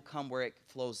time will come where it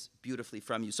flows beautifully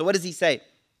from you. So what does he say?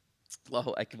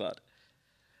 Allahu Akbar.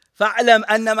 فَعْلَمْ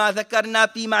أَنَّمَا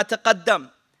ذَكَرْنَا فِي مَا تَقَدَّمْ.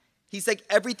 He's like,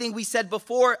 everything we said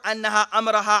before, أَنَّهَا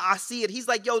أَمْرَهَا عَسِيرٌ. He's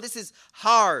like, yo, this is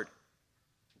hard.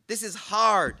 This is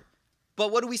hard.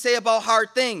 But what do we say about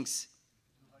hard things?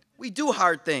 We do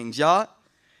hard things, y'all.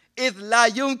 إِذْ لَا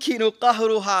يُمْكِنُ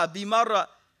قَهْرُهَا بِمَرَّ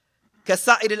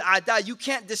كَسَائِرِ الْأَعْدَاءِ. You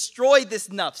can't destroy this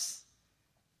nafs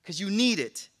because you need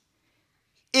it.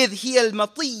 إِذْ هِيَ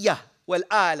الْمَطِيَّةِ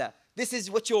وَالْآلَةِ. This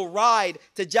is what you'll ride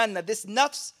to Jannah. This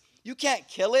nafs, you can't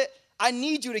kill it. I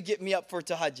need you to get me up for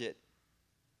tahajjud.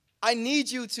 I need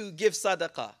you to give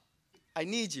sadaqah. I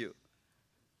need you.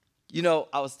 You know,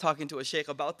 I was talking to a sheikh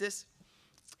about this.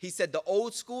 He said the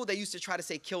old school, they used to try to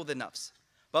say kill the nafs.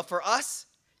 But for us,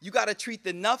 you got to treat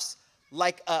the nafs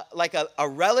like a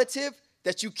relative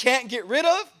that you can't get rid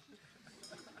of.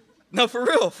 No, for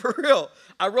real, for real.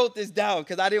 I wrote this down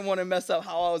because I didn't want to mess up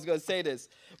how I was going to say this.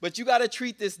 But you got to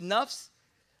treat this nafs.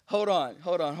 Hold on.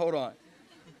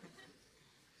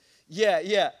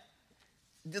 Yeah.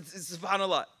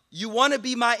 SubhanAllah. You want to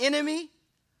be my enemy,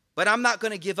 but I'm not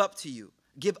going to give up to you.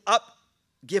 Give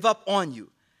up on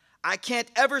you. I can't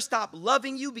ever stop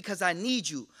loving you because I need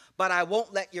you, but I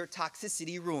won't let your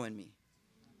toxicity ruin me.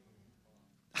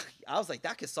 I was like,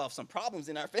 that could solve some problems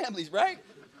in our families, right?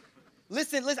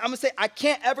 Listen, I'm going to say, I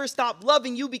can't ever stop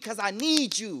loving you because I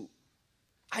need you.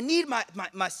 I need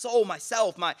my soul,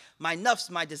 myself, my nafs,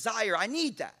 my desire. I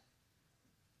need that.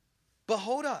 But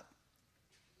hold up.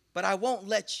 But I won't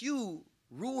let you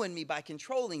ruin me by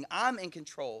controlling. I'm in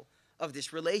control of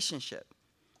this relationship.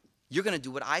 You're going to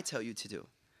do what I tell you to do.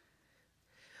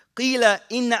 قِيلَ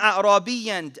إِنَّ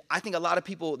أَعْرَابِيًّا. I think a lot of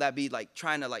people that be like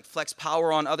trying to like flex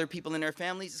power on other people in their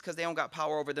families is because they don't got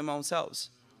power over their own selves.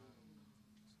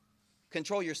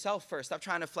 Control yourself first. Stop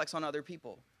trying to flex on other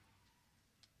people.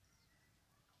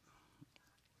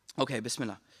 Okay,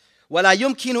 bismillah. وَلَا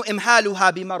يُمْكِنُ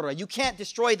إِمْحَالُهَا بِمَرَّةٍ. You can't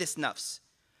destroy this nafs.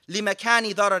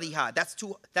 لِمَكَانِ ضَرَرِهَا.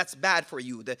 That's bad for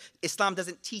you. Islam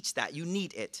doesn't teach that. You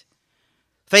need it.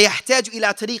 فَيَحْتَاجُ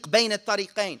إِلَى طَرِيقٍ بَيْنَ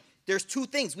الطَّرِيقَيْنِ. There's two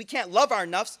things. We can't love our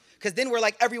nafs because then we're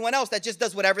like everyone else that just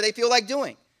does whatever they feel like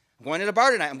doing. I'm going to the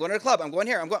bar tonight. I'm going to the club. I'm going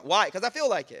here. Why? Because I feel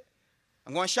like it.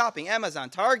 I'm going shopping. Amazon,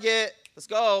 Target. Let's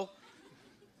go.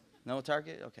 No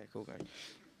Target? Okay, cool, guys.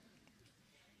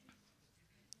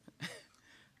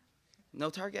 No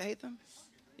Target, hate them?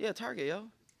 Yeah, Target, yo.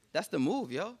 That's the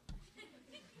move, yo. All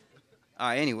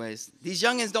right, anyways. These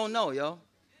youngins don't know, yo.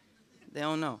 They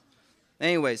don't know.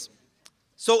 Anyways.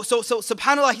 So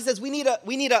subhanAllah, he says we need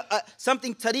a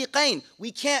something tariqain.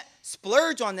 We can't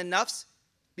splurge on the nafs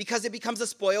because it becomes a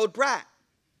spoiled brat.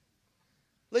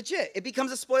 Legit, it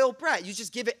becomes a spoiled brat. You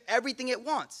just give it everything it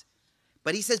wants.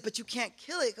 But he says, but you can't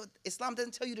kill it. Islam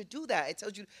doesn't tell you to do that. It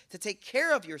tells you to take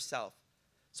care of yourself.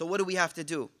 So what do we have to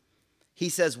do? He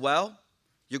says, well,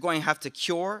 you're going to have to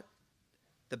cure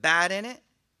the bad in it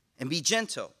and be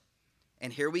gentle.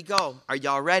 And here we go. Are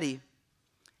y'all ready?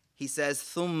 He says,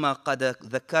 ثُمَّ قَدْ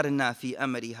ذَكَرْنَا فِي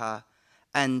أَمْرِهَا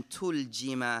أَن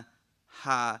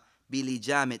تُلْجِمَهَا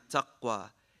بِلِجَامِ التَّقْوَى.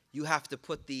 You have to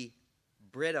put the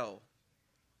brittle.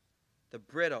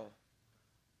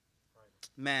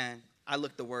 Man, I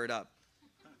looked the word up.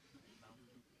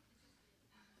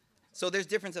 So there's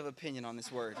difference of opinion on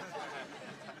this word.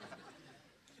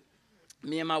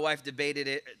 Me and my wife debated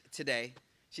it today.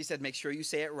 She said, make sure you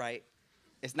say it right.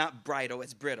 It's not bridle,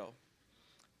 it's brittle.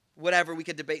 Whatever, we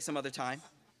could debate some other time.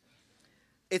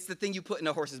 It's the thing you put in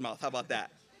a horse's mouth. How about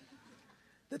that?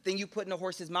 The thing you put in a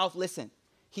horse's mouth, listen.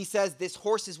 He says this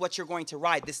horse is what you're going to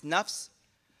ride, this nafs,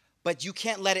 but you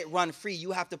can't let it run free.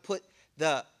 You have to put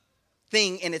the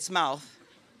thing in its mouth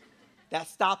that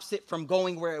stops it from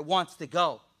going where it wants to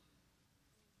go.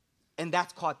 And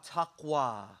that's called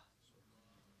taqwa.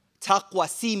 Taqwa.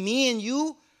 See, me and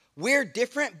you, we're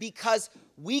different because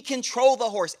we control the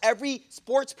horse. Every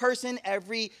sports person,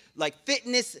 every like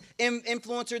fitness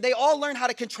influencer, they all learn how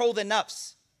to control the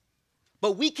nafs.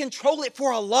 But we control it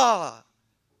for Allah.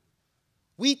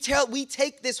 We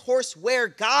take this horse where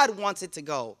God wants it to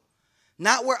go,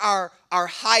 not where our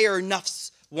higher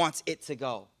nafs wants it to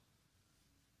go.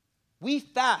 We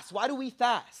fast. Why do we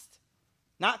fast?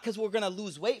 Not because we're going to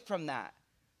lose weight from that.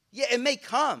 Yeah, it may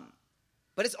come,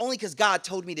 but it's only because God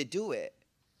told me to do it.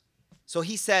 So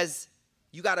he says,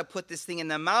 you got to put this thing in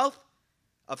the mouth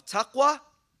of taqwa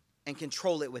and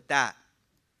control it with that.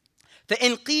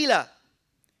 فَإِنْ قِيلَ,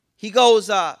 he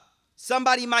goes,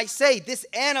 somebody might say, this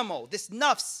animal, this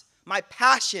nafs, my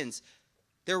passions,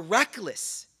 they're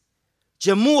reckless.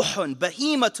 جَمُوحٌ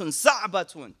بَهِيمَةٌ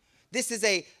صَعْبَةٌ. This is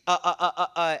a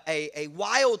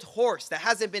wild horse that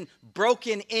hasn't been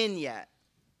broken in yet.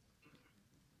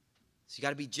 So you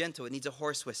got to be gentle. It needs a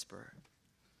horse whisperer.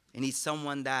 It needs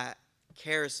someone that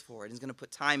cares for it and is going to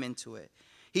put time into it.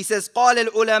 He says, قال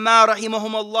العلماء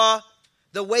رحمهم الله,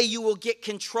 the way you will get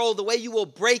control, the way you will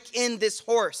break in this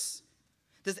horse.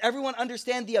 Does everyone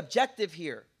understand the objective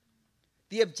here?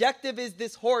 The objective is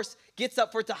this horse gets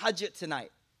up for tahajjud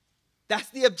tonight. That's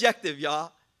the objective,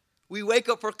 y'all. We wake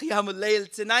up for Qiyamul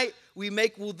Layl tonight. We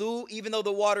make wudu even though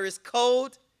the water is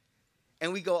cold.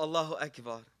 And we go, Allahu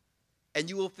Akbar. And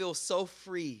you will feel so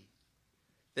free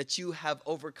that you have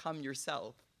overcome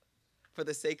yourself for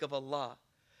the sake of Allah,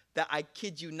 that I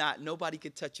kid you not, nobody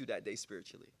could touch you that day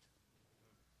spiritually.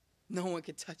 No one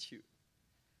could touch you.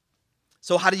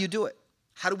 So how do you do it?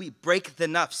 How do we break the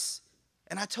nafs?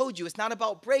 And I told you, it's not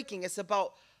about breaking, it's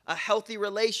about a healthy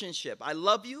relationship. I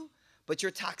love you, but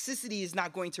your toxicity is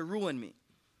not going to ruin me.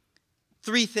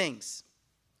 3 things.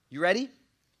 You ready?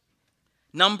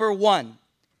 Number 1,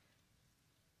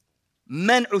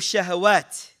 man'u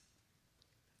shahawat.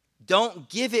 Don't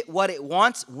give it what it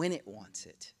wants when it wants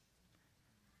it.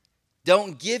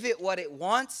 Don't give it what it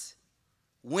wants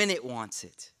when it wants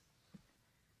it.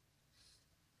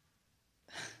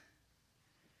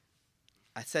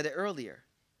 I said it earlier.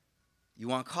 You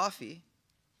want coffee?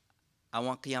 I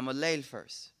want Qiyamul Layl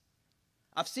first.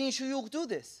 I've seen shuyukh do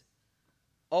this.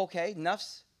 Okay,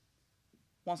 nafs,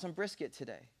 want some brisket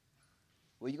today.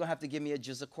 Well, you're going to have to give me a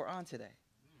juz of Quran today.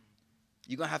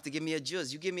 You're going to have to give me a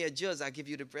juz. You give me a juz, I give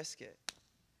you the brisket.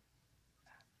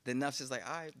 The nafs is like,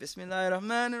 all right, Bismillahir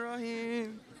Rahmanir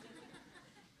Rahim.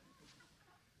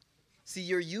 See,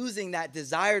 you're using that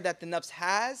desire that the nafs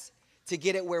has to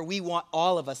get it where we want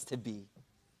all of us to be.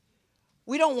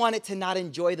 We don't want it to not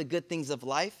enjoy the good things of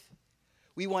life.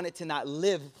 We want it to not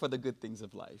live for the good things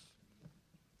of life.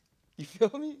 You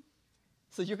feel me?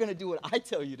 So you're going to do what I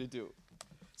tell you to do.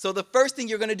 So the first thing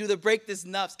you're going to do to break this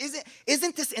nafs,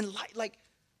 isn't this like,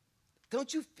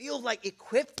 don't you feel like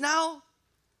equipped now?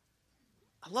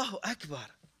 Allahu Akbar.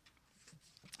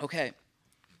 Okay.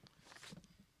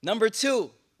 Number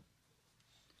 2.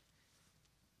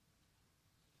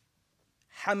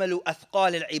 حمل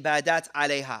أثقال العبادات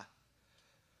عليها.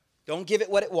 Don't give it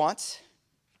what it wants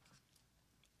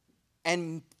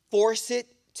and force it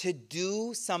to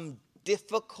do some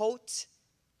difficult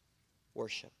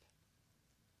worship.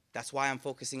 That's why I'm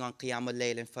focusing on Qiyamul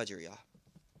Layl and Fajr, y'all.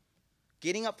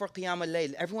 Getting up for Qiyamul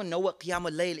Layl. Everyone know what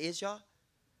Qiyamul Layl is, y'all?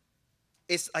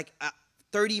 It's like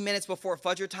 30 minutes before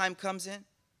Fajr time comes in.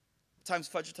 What time's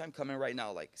Fajr time coming right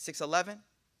now? Like 6:11?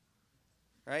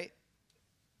 Right?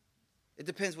 It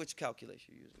depends which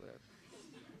calculation you use, whatever.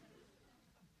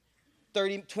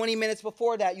 20 minutes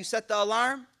before that, you set the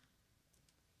alarm.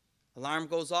 Alarm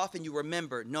goes off and you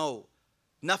remember, no.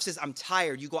 Nafs says, I'm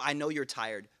tired. You go, I know you're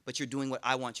tired, but you're doing what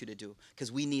I want you to do because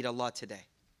we need Allah today.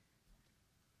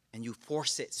 And you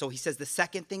force it. So he says the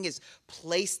second thing is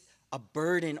place a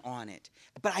burden on it.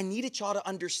 But I needed y'all to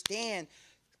understand,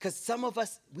 because some of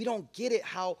us, we don't get it,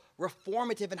 how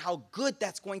reformative and how good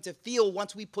that's going to feel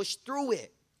once we push through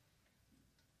it.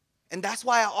 And that's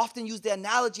why I often use the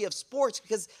analogy of sports,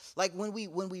 because like when we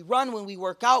run, when we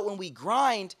work out, when we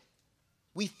grind,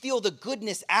 we feel the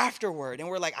goodness afterward. And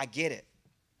we're like, I get it.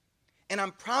 And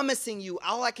I'm promising you,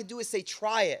 all I can do is say,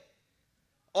 try it.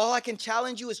 All I can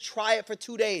challenge you is try it for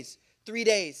 2 days, 3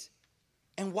 days,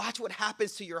 and watch what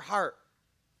happens to your heart.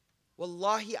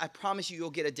 Wallahi, I promise you,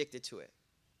 you'll get addicted to it.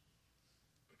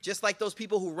 Just like those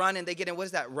people who run and they get in, what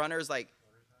is that, runners like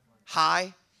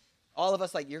high? All of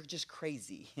us like, you're just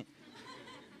crazy.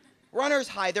 Runners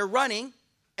high, they're running,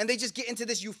 and they just get into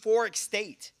this euphoric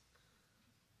state,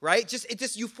 right? It's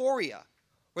just euphoria,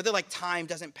 where they're like, time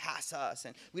doesn't pass us,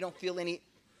 and we don't feel any.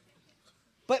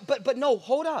 But no,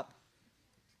 hold up.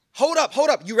 Hold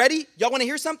up. You ready? Y'all want to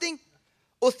hear something?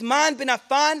 Uthman bin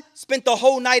Affan spent the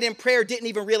whole night in prayer, didn't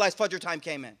even realize Fajr time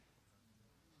came in.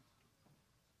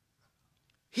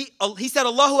 He said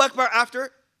Allahu Akbar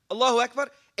after, Allahu Akbar,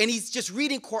 and he's just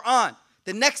reading Quran.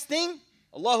 The next thing,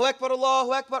 Allahu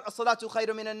Akbar, as-salatu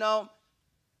khayru min an-nawm.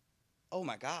 Oh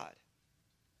my God.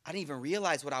 I didn't even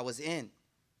realize what I was in.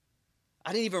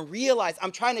 I didn't even realize.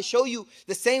 I'm trying to show you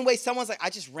the same way someone's like, I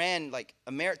just ran like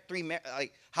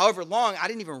like however long, I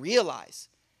didn't even realize.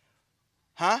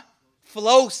 Huh?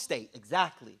 Flow state,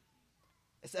 exactly.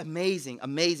 It's amazing,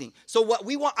 amazing. So what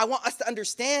I want us to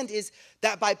understand is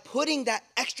that by putting that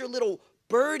extra little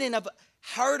burden of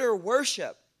harder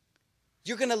worship,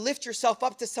 you're going to lift yourself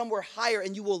up to somewhere higher,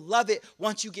 and you will love it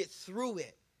once you get through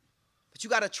it. But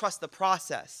you got to trust the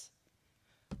process.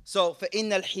 So, فَإِنَّ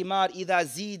الْحِمَارِ إِذَا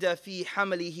زِيدَ فِي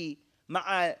حَمْلِهِ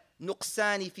مَعَ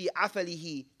نُقْصَانِ فِي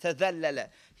عَفَلِهِ تَذَلَّلَ.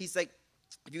 He's like,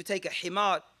 if you take a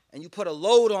himar and you put a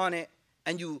load on it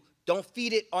and you don't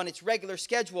feed it on its regular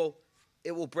schedule,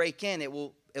 it will break in, it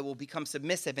will become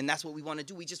submissive, and that's what we want to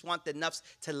do. We just want the nafs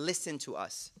to listen to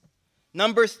us.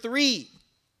 Number 3,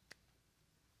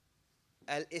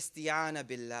 al-isti'ana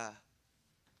billah.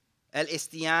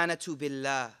 Al-isti'anatu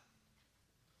billah.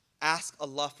 Ask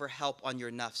Allah for help on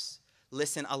your nafs.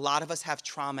 Listen, a lot of us have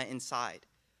trauma inside.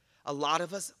 A lot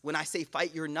of us, when I say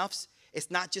fight your nafs,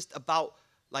 it's not just about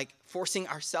like forcing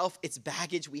ourselves, it's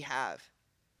baggage we have.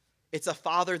 It's a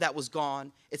father that was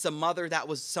gone. It's a mother that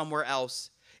was somewhere else.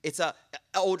 It's an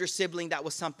older sibling that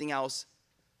was something else.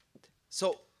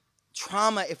 So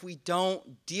trauma, if we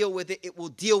don't deal with it, it will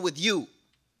deal with you.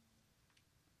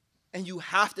 And you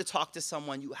have to talk to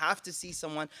someone. You have to see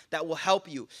someone that will help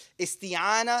you.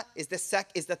 Isti'ana is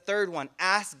the third one.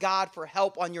 Ask God for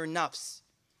help on your nafs.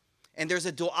 And there's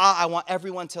a dua I want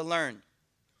everyone to learn.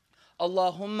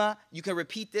 Allahumma, you can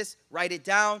repeat this, write it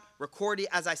down, record it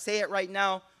as I say it right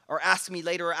now, or ask me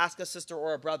later, or ask a sister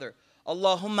or a brother.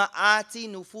 Allahumma ati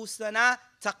nufusana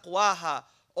taqwaha.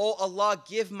 Oh Allah,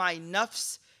 give my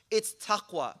nafs its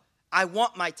taqwa. I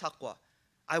want my taqwa.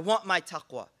 I want my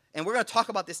taqwa. And we're going to talk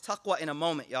about this taqwa in a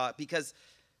moment, y'all, because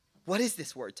what is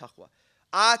this word taqwa?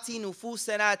 Ati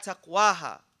nufusana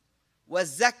taqwaha wa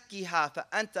zakkiha fa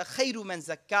anta khayru man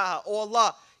zakkaha. Oh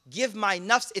Allah, give my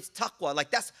nafs its taqwa.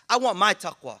 Like I want my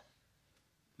taqwa.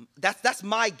 That's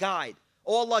my guide.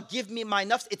 Oh Allah, give me my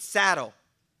nafs its saddle.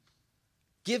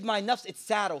 Give my nafs its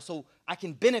saddle so I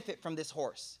can benefit from this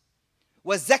horse.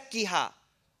 Wa zakkiha.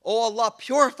 Oh Allah,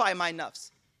 purify my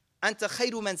nafs. Anta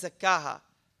khayru man zakkaha.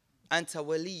 Anta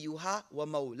waliyuha wa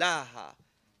mawlaha.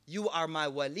 You are my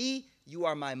wali, you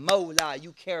are my mawla,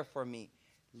 you care for me.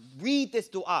 Read this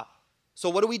dua. So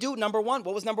what do we do? Number one,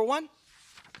 what was number one?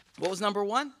 What was number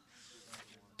one?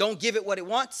 Don't give it what it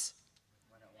wants,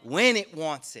 when it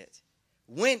wants it.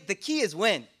 When, the key is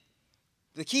when.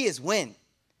 The key is when.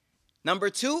 Number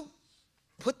two,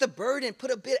 put the burden,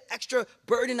 put a bit extra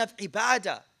burden of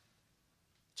ibadah.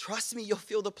 Trust me, you'll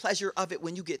feel the pleasure of it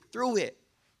when you get through it.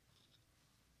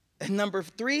 And number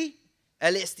three,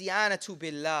 al-isti'anatu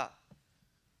billah.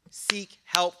 Seek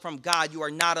help from God. You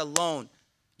are not alone.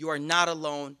 You are not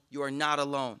alone. You are not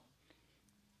alone.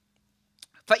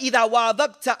 فَإِذَا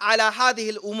وَاظَبْتَ عَلَى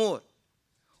هَذِهِ الْأُمُورِ.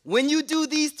 When you do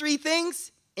these three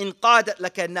things, انقادت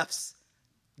لك النفس.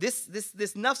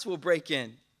 This nafs will break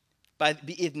in by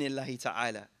بإذن الله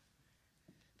تعالى.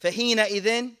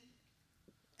 فَحِينَئِذٍ.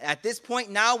 At this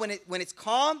point now, when it's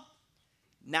calm,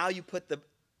 now you put the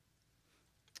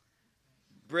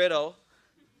brittle.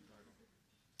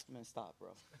 I'm gonna stop, bro.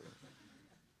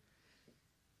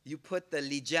 You put the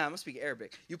lijam. I speak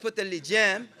Arabic. You put the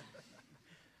lijam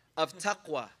of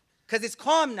taqwa, because it's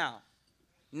calm now.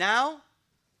 Now,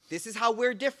 this is how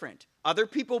we're different. Other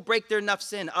people break their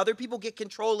nafs in. Other people get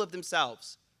control of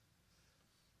themselves,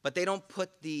 but they don't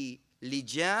put the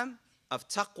lijam of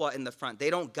taqwa in the front. They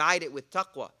don't guide it with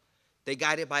taqwa. They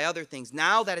guide it by other things.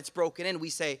 Now that it's broken in, we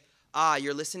say,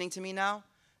 you're listening to me now?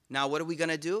 Now what are we going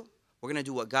to do? We're going to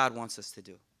do what God wants us to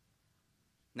do.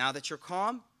 Now that you're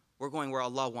calm, we're going where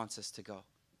Allah wants us to go.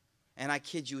 And I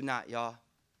kid you not, y'all.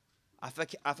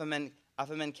 أَفَمَنْ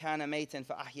كَانَ مَيْتًا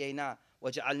فَأَحْيَيْنَا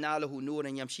وَجَعَلْنَا لَهُ نُورًا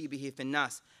يَمْشِي بِهِ فِي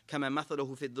النَّاسِ كَمَا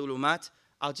مَثَلُهُ فِي الظُّلُمَاتِ.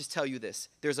 I'll just tell you this.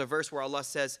 There's a verse where Allah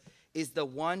says, is the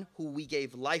one who we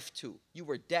gave life to. You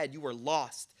were dead. You were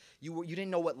lost. You didn't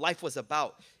know what life was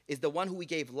about. Is the one who we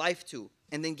gave life to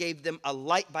and then gave them a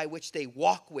light by which they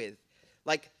walk with.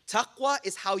 Like, taqwa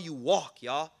is how you walk,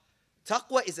 y'all.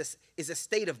 Taqwa is a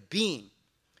state of being.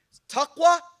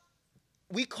 Taqwa,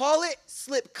 we call it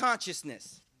slip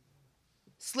consciousness.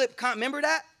 Remember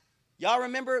that? Y'all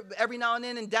remember every now and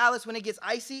then in Dallas when it gets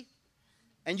icy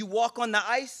and you walk on the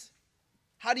ice?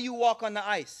 How do you walk on the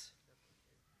ice?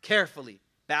 Carefully.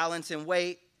 Balance and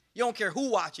weight. You don't care who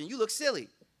watching. You look silly.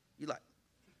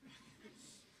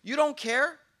 You don't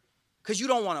care because you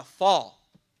don't want to fall.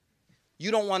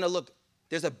 You don't want to look.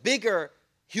 There's a bigger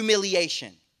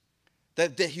humiliation.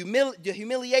 The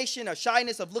humiliation or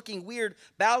shyness of looking weird,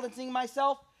 balancing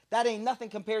myself, that ain't nothing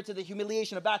compared to the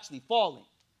humiliation of actually falling.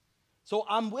 So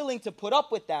I'm willing to put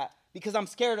up with that because I'm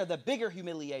scared of the bigger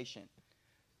humiliation.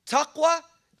 Taqwa,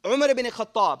 Umar ibn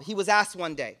Khattab, he was asked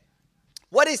one day,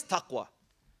 what is taqwa?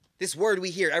 This word we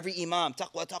hear, every imam,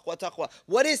 taqwa, taqwa, taqwa.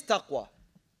 What is taqwa?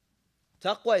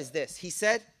 Taqwa is this. He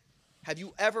said, have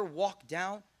you ever walked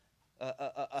down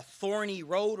a thorny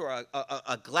road or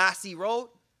a glassy road?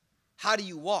 How do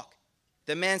you walk?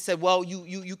 The man said, well,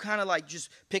 you kind of like just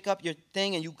pick up your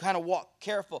thing and you kind of walk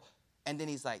careful. And then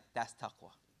he's like, that's taqwa.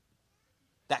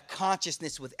 That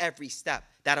consciousness with every step,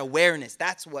 that awareness,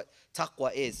 that's what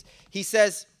taqwa is. He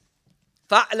says,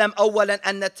 فَأْلَمْ أَوَّلًا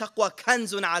أَنَّ التَّقْوَى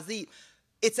كَنْزٌ عَظِيمٌ.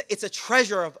 It's a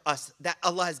treasure of us that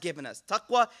Allah has given us.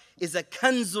 Taqwa is a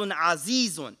kanzun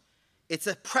azizun. It's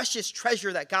a precious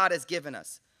treasure that God has given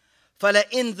us.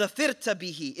 فَلَئِنْ ظَفِرْتَ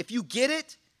بِهِ. If you get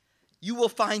it, you will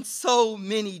find so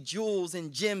many jewels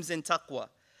and gems in taqwa.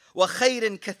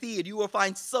 وَخَيْرٍ كَثِيرٍ. You will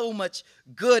find so much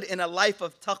good in a life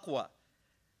of taqwa.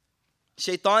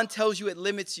 Shaitan tells you it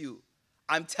limits you.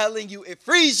 I'm telling you, it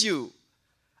frees you.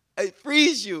 It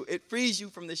frees you. It frees you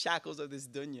from the shackles of this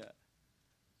dunya.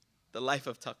 The life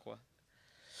of taqwa.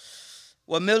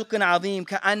 وَمِلْكٌ عَظِيمٌ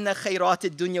كَأَنَّ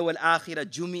خَيْرَاتِ الدُّنْيَا وَالْآخِرَةِ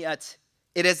جُمِعَتْ.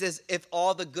 It is as if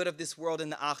all the good of this world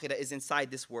and the akhirah is inside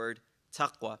this word,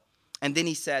 taqwa. And then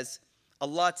he says,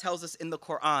 Allah tells us in the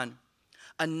Quran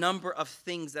a number of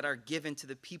things that are given to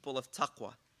the people of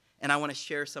taqwa. And I want to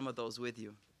share some of those with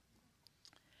you.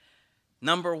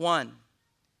 Number one,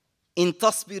 إِن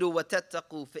تَصْبِرُوا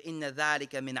وَتَتَّقُوا فَإِنَّ ذَلِكَ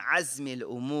مِنْ عَزْمِ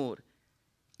الْأُمُورِ.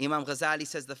 Imam Ghazali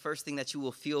says the first thing that you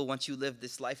will feel once you live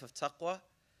this life of taqwa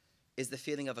is the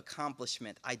feeling of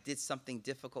accomplishment. I did something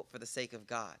difficult for the sake of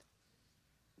God.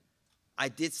 I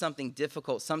did something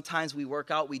difficult. Sometimes we work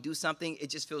out, we do something,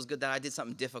 it just feels good that I did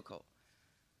something difficult.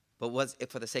 But was it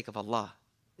for the sake of Allah?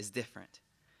 Is different.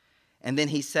 And then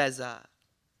he says,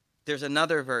 there's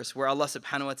another verse where Allah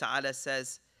subhanahu wa ta'ala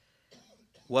says,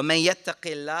 وَمَن يَتَّقِ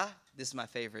اللَّهِ, this is my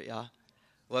favorite, y'all.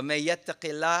 وَمَن يَتَّقِ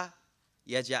اللَّهِ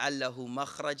يَجْعَلْ لَهُ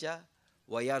مَخْرَجًا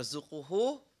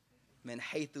وَيَرْزُقُهُ مِنْ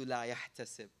حَيْثُ لَا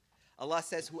يَحْتَسِبُ. Allah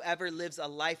says, whoever lives a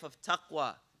life of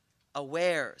taqwa,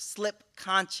 aware, slip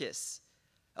conscious,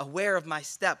 aware of my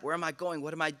step, where am I going,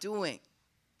 what am I doing?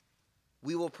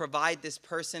 We will provide this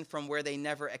person from where they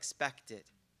never expected.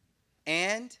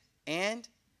 And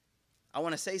I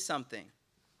want to say something.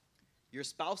 Your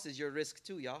spouse is your risk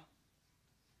too, y'all.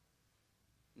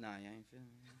 Nah, you ain't feeling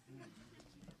it.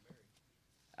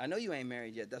 I know you ain't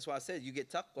married yet. That's why I said you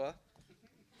get taqwa.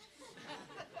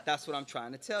 That's what I'm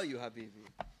trying to tell you, Habibi.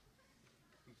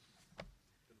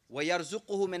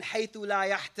 وَيَرْزُقُهُ مِنْ حَيْثُ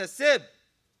لَا يَحْتَسِبُ.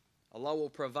 Allah will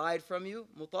provide from you,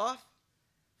 mutaf,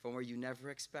 from where you never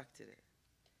expected it.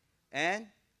 And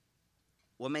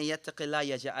وَمَن يَتَّقِ اللَّهَ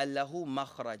يَجْعَلْ لَهُ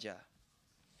مَخْرَجًا.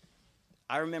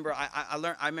 I remember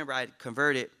I had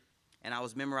converted and I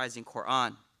was memorizing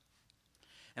Quran.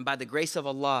 And by the grace of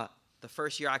Allah, the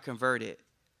first year I converted,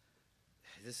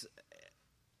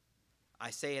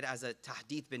 I say it as a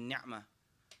tahdith bin ni'mah.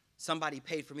 Somebody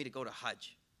paid for me to go to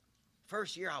Hajj.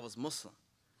 First year I was Muslim.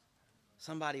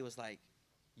 Somebody was like,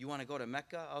 you want to go to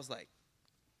Mecca? I was like,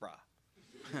 bruh.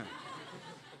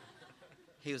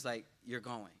 He was like, you're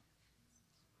going.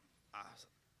 I was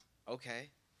like, okay.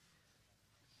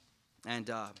 And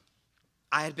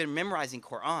I had been memorizing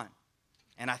Quran.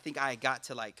 And I think I got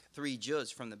to like 3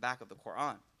 juz from the back of the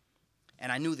Quran.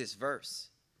 And I knew this verse.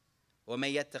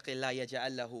 وَمَن يَتَّقِ اللَّهَ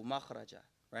يَجْعَلْ لَهُ مَخْرَجًا.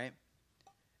 Right?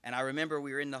 And I remember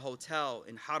we were in the hotel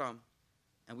in Haram.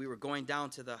 And we were going down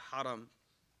to the Haram.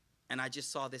 And I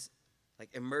just saw this like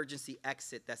emergency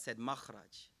exit that said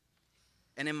makhraj.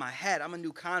 And in my head, I'm a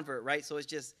new convert, right? So it's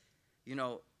just, you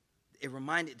know, it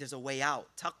reminded there's a way out.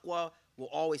 Taqwa will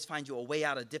always find you a way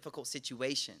out of difficult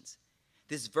situations.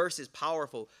 This verse is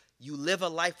powerful. You live a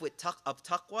life with of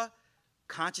taqwa,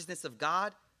 consciousness of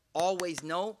God, always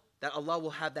know that Allah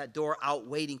will have that door out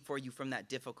waiting for you from that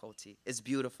difficulty. It's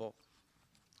beautiful.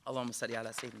 Allahumma salli ala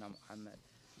Sayyidina Muhammad.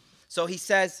 So he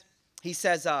says,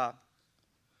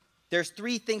 there's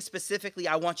 3 things specifically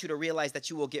I want you to realize that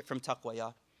you will get from taqwa,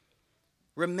 y'all.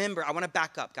 Remember, I want to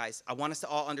back up, guys. I want us to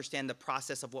all understand the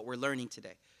process of what we're learning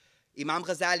today. Imam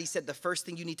Ghazali said the first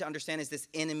thing you need to understand is this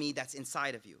enemy that's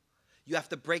inside of you. You have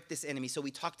to break this enemy. So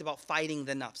we talked about fighting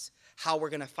the nafs, how we're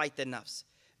going to fight the nafs,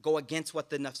 go against what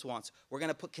the nafs wants. We're going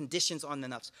to put conditions on the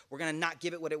nafs. We're going to not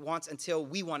give it what it wants until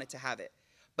we want it to have it.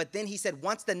 But then he said,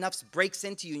 once the nafs breaks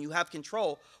into you and you have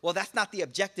control, well, that's not the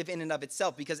objective in and of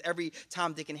itself, because every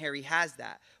Tom, Dick, and Harry has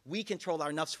that. We control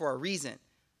our nafs for a reason.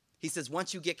 He says,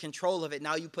 once you get control of it,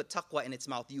 now you put taqwa in its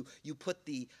mouth. You put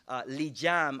the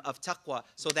lijam of taqwa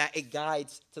so that it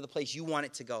guides to the place you want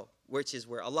it to go, which is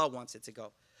where Allah wants it to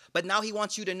go. But now he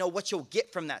wants you to know what you'll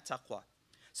get from that taqwa.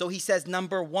 So he says,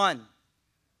 number 1,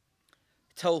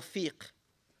 tawfiq.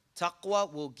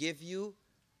 Taqwa will give you,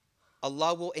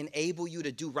 Allah will enable you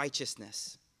to do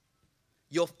righteousness.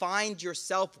 You'll find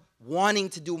yourself wanting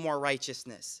to do more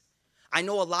righteousness. I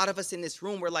know a lot of us in this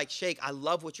room, we're like, Shaykh, I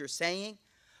love what you're saying,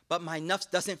 but my nafs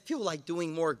doesn't feel like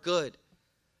doing more good.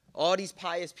 All these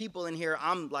pious people in here,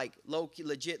 I'm like low-key,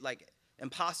 legit, like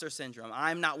imposter syndrome.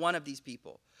 I'm not one of these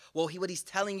people. Well, what he's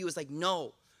telling you is like,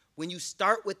 no. When you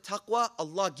start with taqwa,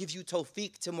 Allah gives you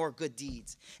tawfiq to more good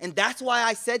deeds. And that's why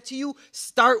I said to you,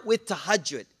 start with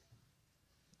tahajjud.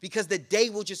 Because the day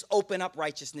will just open up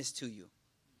righteousness to you.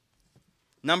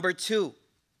 Number 2,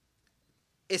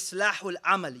 islahul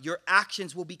amal. Your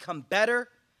actions will become better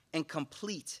and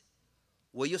complete.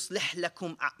 وَيُصْلِحْ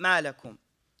لَكُمْ أَعْمَالَكُمْ.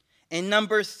 And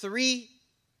number 3,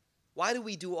 why do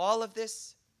we do all of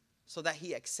this? So that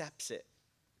he accepts it.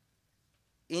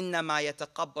 إِنَّمَا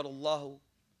يَتَقَبَّلُ اللَّهُ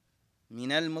مِنَ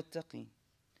الْمُتَّقِينَ.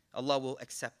 Allah will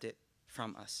accept it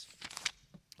from us.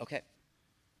 Okay.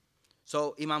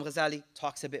 So Imam Ghazali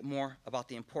talks a bit more about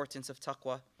the importance of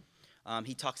taqwa.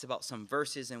 He talks about some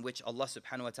verses in which Allah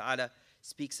subhanahu wa ta'ala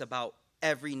speaks about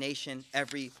every nation,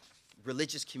 every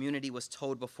religious community was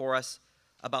told before us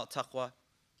about taqwa.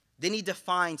 Then he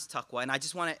defines taqwa, and I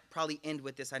just want to probably end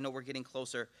with this. I know we're getting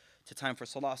closer to time for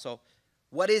salah. So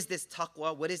what is this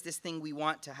taqwa? What is this thing we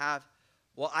want to have?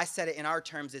 Well, I said it in our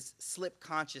terms, it's slip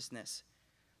consciousness.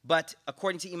 But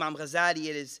according to Imam Ghazali,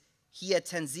 it is hiya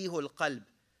tanzihul qalb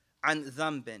an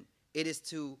dhanbin. It is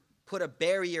to put a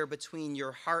barrier between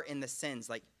your heart and the sins.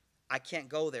 Like, I can't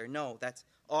go there. No, that's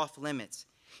off limits.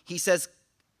 He says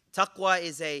taqwa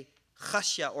is a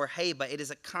khashya or hayba. It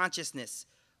is a consciousness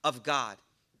of God,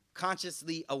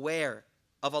 consciously aware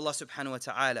of Allah subhanahu wa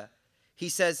ta'ala. He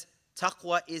says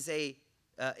taqwa is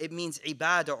it means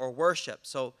ibadah or worship.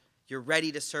 So you're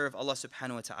ready to serve Allah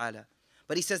subhanahu wa ta'ala.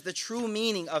 But he says the true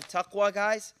meaning of taqwa,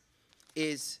 guys,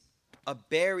 is a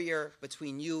barrier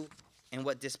between you and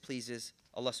what displeases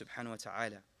Allah subhanahu wa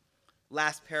ta'ala.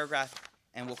 Last paragraph,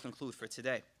 and we'll conclude for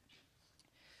today.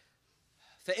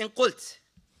 فَإِن قُلْتِ,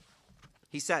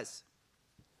 he says,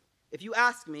 if you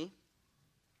ask me,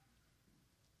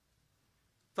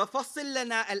 فَفَصِّلْ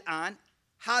لَنَا الْآنِ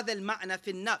هَذَا الْمَعْنَى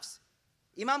فِي النَّفْسِ.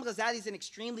 Imam Ghazali is an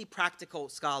extremely practical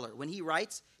scholar. When he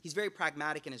writes, he's very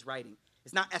pragmatic in his writing.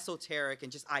 It's not esoteric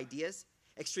and just ideas,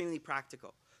 extremely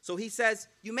practical. So he says,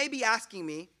 you may be asking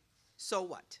me, so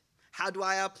what? How do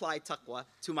I apply taqwa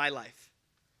to my life?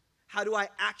 How do I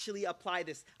actually apply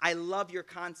this? I love your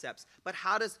concepts, but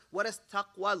what does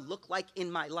taqwa look like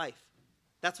in my life?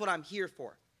 That's what I'm here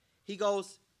for. He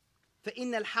goes,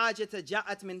 فَإِنَّ الْحَاجَةَ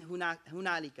جَاءَتْ مِنْ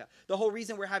هُنَالِكَ. The whole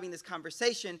reason we're having this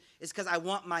conversation is because I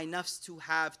want my nafs to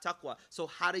have taqwa. So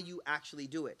how do you actually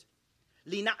do it?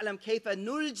 لِنَعْلَمْ كَيْفَ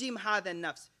نُلْجِمْ هَذَا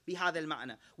النَّفْسِ بِهَذَا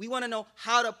الْمَعْنَى. We want to know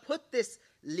how to put this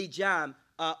lijam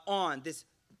on, this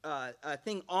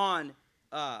thing on,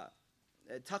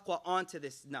 taqwa onto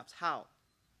this nafs. How?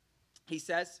 He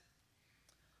says,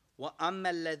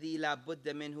 وَأَمَّا الَّذِي لَا بُدَّ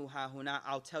مِنْهُ هَا هُنَا.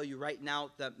 I'll tell you right now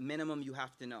the minimum you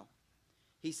have to know.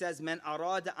 He says, مَنْ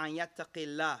أَرَادَ أَنْ يَتَّقِ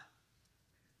اللَّهِ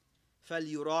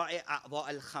فَلْيُرَاعِ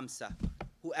أَعْضَاءَ الْخَمْسَةِ.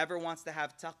 Whoever wants to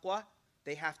have taqwa,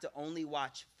 they have to only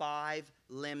watch 5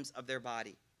 limbs of their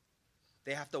body.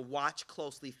 They have to watch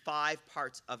closely 5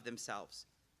 parts of themselves.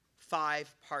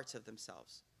 5 parts of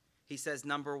themselves. He says,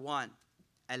 number 1,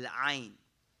 al-ayn,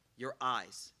 your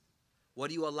eyes. What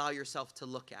do you allow yourself to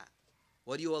look at?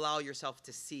 What do you allow yourself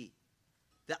to see?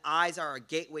 The eyes are a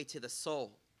gateway to the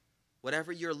soul.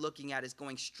 Whatever you're looking at is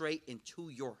going straight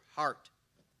into your heart.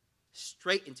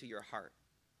 Straight into your heart.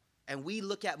 And we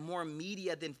look at more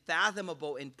media than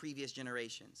fathomable in previous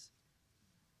generations.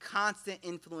 Constant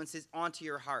influences onto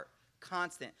your heart.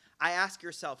 Constant. I ask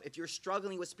yourself, if you're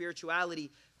struggling with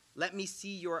spirituality, let me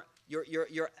see your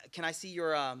can I see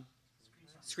your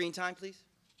screen time, please?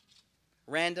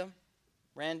 Random.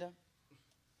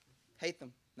 Hate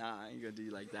them. Nah, I ain't gonna do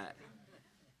you like that.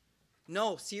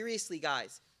 No, seriously,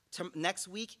 guys. Next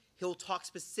week, he'll talk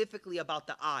specifically about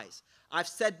the eyes. I've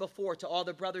said before to all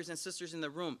the brothers and sisters in the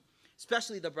room,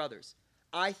 especially the brothers,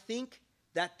 I think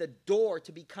that the door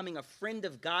to becoming a friend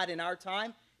of God in our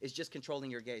time is just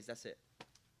controlling your gaze. That's it.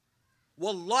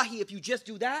 Wallahi, if you just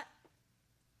do that,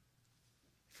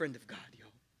 friend of God, yo.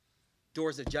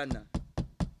 Doors of Jannah.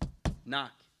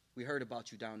 Knock. We heard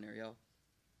about you down there, yo.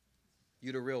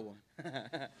 You the real one.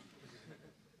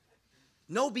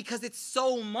 No, because it's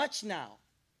so much now.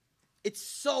 It's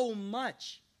so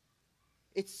much.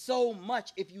 It's so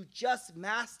much. If you just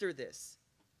master this.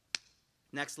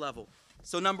 Next level.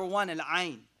 So number 1,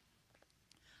 al-ayn.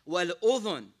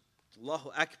 Wal-udhun. Allahu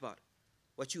Akbar.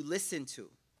 What you listen to.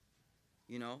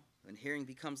 You know, when hearing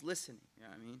becomes listening. You know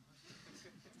what I mean?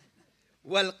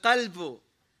 Wal-qalbu.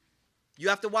 You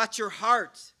have to watch your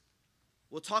heart.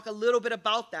 We'll talk a little bit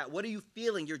about that. What are you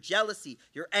feeling? Your jealousy,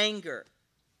 your anger.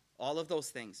 All of those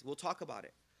things. We'll talk about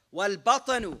it.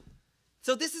 Wal-batanu.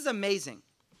 So this is amazing.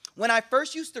 When I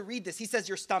first used to read this, he says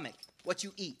your stomach, what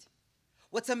you eat.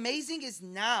 What's amazing is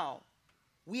now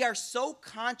we are so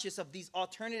conscious of these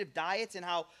alternative diets and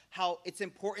how it's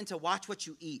important to watch what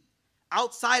you eat.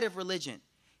 Outside of religion,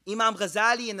 Imam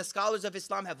Ghazali and the scholars of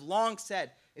Islam have long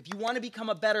said, if you want to become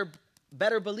a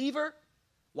better believer,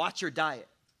 watch your diet.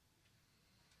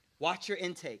 Watch your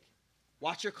intake.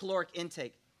 Watch your caloric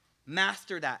intake.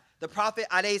 Master that. The Prophet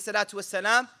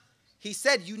ﷺ, he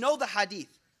said, you know the hadith,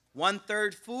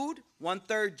 1/3 food,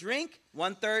 1/3 drink,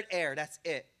 1/3 air. That's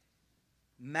it.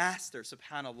 Master,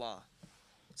 subhanallah.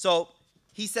 So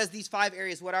he says these 5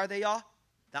 areas. What are they, y'all?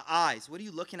 The eyes. What are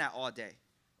you looking at all day?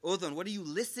 Udhun. What are you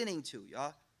listening to,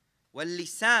 y'all?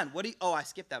 Wal-lisan. Oh, I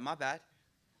skipped that. My bad.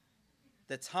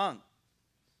 The tongue.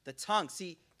 The tongue.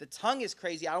 See, the tongue is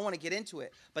crazy. I don't want to get into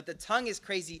it. But the tongue is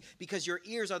crazy because your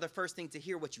ears are the first thing to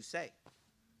hear what you say.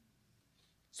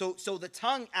 So the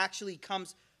tongue actually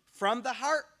comes from the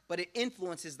heart, but it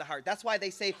influences the heart. That's why they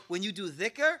say when you do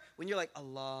dhikr, when you're like,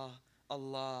 Allah,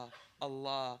 Allah,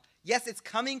 Allah. Yes, it's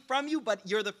coming from you, but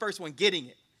you're the first one getting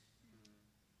it.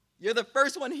 You're the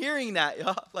first one hearing that.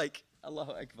 Yeah? Like,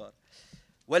 Allahu Akbar.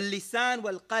 وَاللِّسَانِ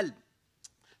وَالْقَلْبِ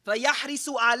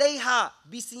فَيَحْرِسُ عَلَيْهَا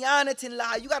بِصِيَانَةٍ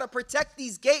لَهَا. You got to protect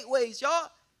these gateways, y'all.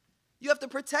 You have to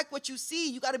protect what you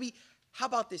see. You got to be, how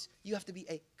about this? You have to be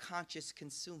a conscious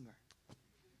consumer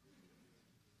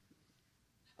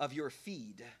of your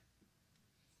feed.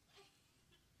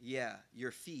 Yeah,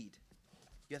 your feed.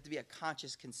 You have to be a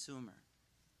conscious consumer.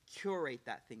 Curate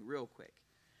that thing real quick.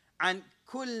 And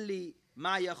kulli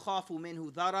ma yakhafu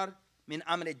minhu darar min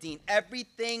amr ad-din.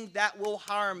 Everything that will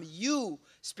harm you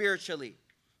spiritually.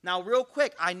 Now, real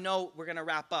quick, I know we're going to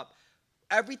wrap up.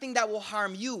 Everything that will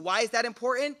harm you. Why is that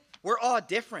important? We're all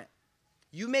different.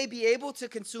 You may be able to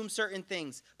consume certain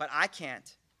things, but I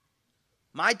can't.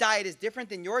 My diet is different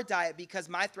than your diet because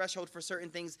my threshold for certain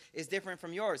things is different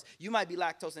from yours. You might be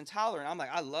lactose intolerant. I'm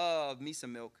like, I love me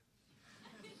some milk.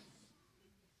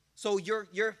 So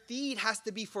your feed has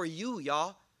to be for you,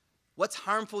 y'all. What's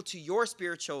harmful to your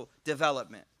spiritual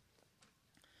development?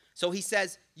 So he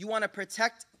says, you want to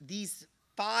protect these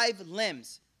 5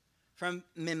 limbs from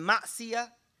min ma'siyah,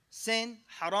 sin,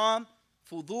 haram,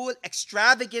 fudul,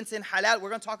 extravagance, and halal. We're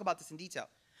going to talk about this in detail.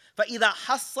 فَإِذَا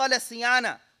حَصَّلَ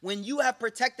سِيَانَ. When you have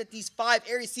protected these 5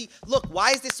 areas, see, look,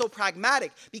 why is this so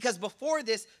pragmatic? Because before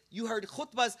this, you heard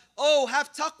khutbahs, oh,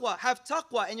 have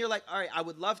taqwa. And you're like, all right, I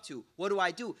would love to. What do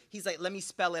I do? He's like, let me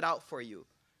spell it out for you.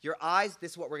 Your eyes,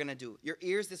 this is what we're going to do. Your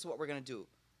ears, this is what we're going to do.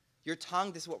 Your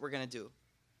tongue, this is what we're going to do.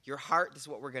 Your heart, this is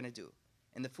what we're going to do.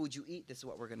 And the food you eat, this is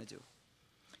what we're going to do.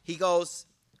 He goes,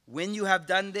 when you have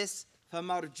done this,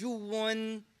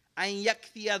 فَمَرْجُوٌ أَن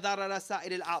يَكْفِيَ ضَرَرَ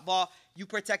سَائِرِ الْأَعْضَاءِ. You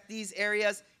protect these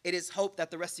areas, it is hope that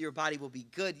the rest of your body will be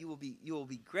good. You will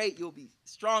be great. You will be a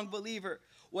strong believer.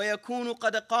 وَيَكُونُ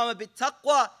قَدْ قَامَ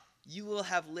بِالتَّقْوَى. You will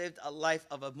have lived a life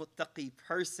of a muttaqi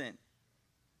person.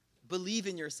 Believe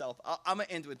in yourself. I'm going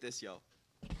to end with this, yo.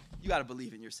 You got to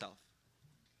believe in yourself.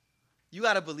 You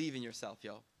got to believe in yourself,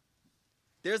 yo.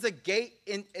 There's a gate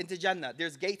into Jannah.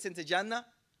 There's gates into Jannah.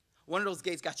 One of those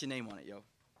gates got your name on it, yo.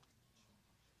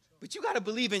 But you got to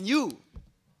believe in you.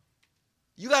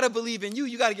 You got to believe in you.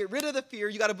 You got to get rid of the fear.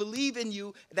 You got to believe in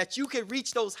you that you can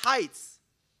reach those heights.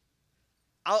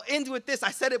 I'll end with this.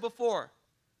 I said it before.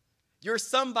 You're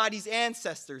somebody's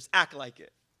ancestors. Act like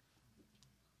it.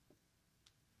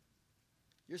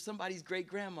 You're somebody's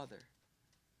great-grandmother.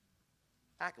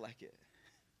 Act like it.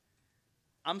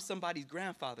 I'm somebody's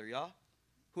grandfather, y'all,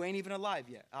 who ain't even alive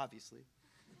yet, obviously.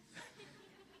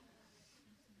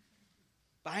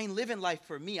 But I ain't living life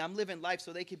for me. I'm living life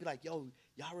so they could be like, yo,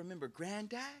 y'all remember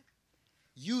granddad?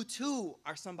 You too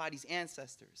are somebody's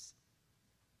ancestors.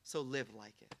 So live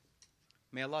like it.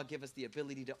 May Allah give us the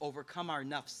ability to overcome our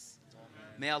nafs.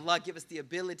 May Allah give us the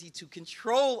ability to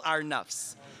control our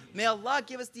nafs. May Allah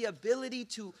give us the ability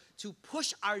to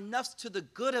push our nafs to the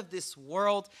good of this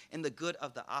world and the good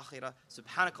of the akhirah.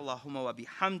 Subhanakallahumma wa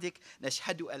bihamdik.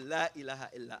 Nashhadu an la ilaha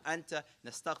illa anta.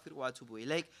 Nastaghfir wa atubu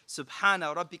ilayk.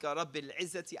 Subhana rabbika rabbil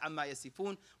izzati amma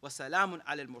yasifun. Wa salamun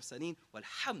ala al-mursaleen.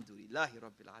 Walhamdulillahi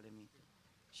rabbil alameen.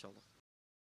 Inshallah.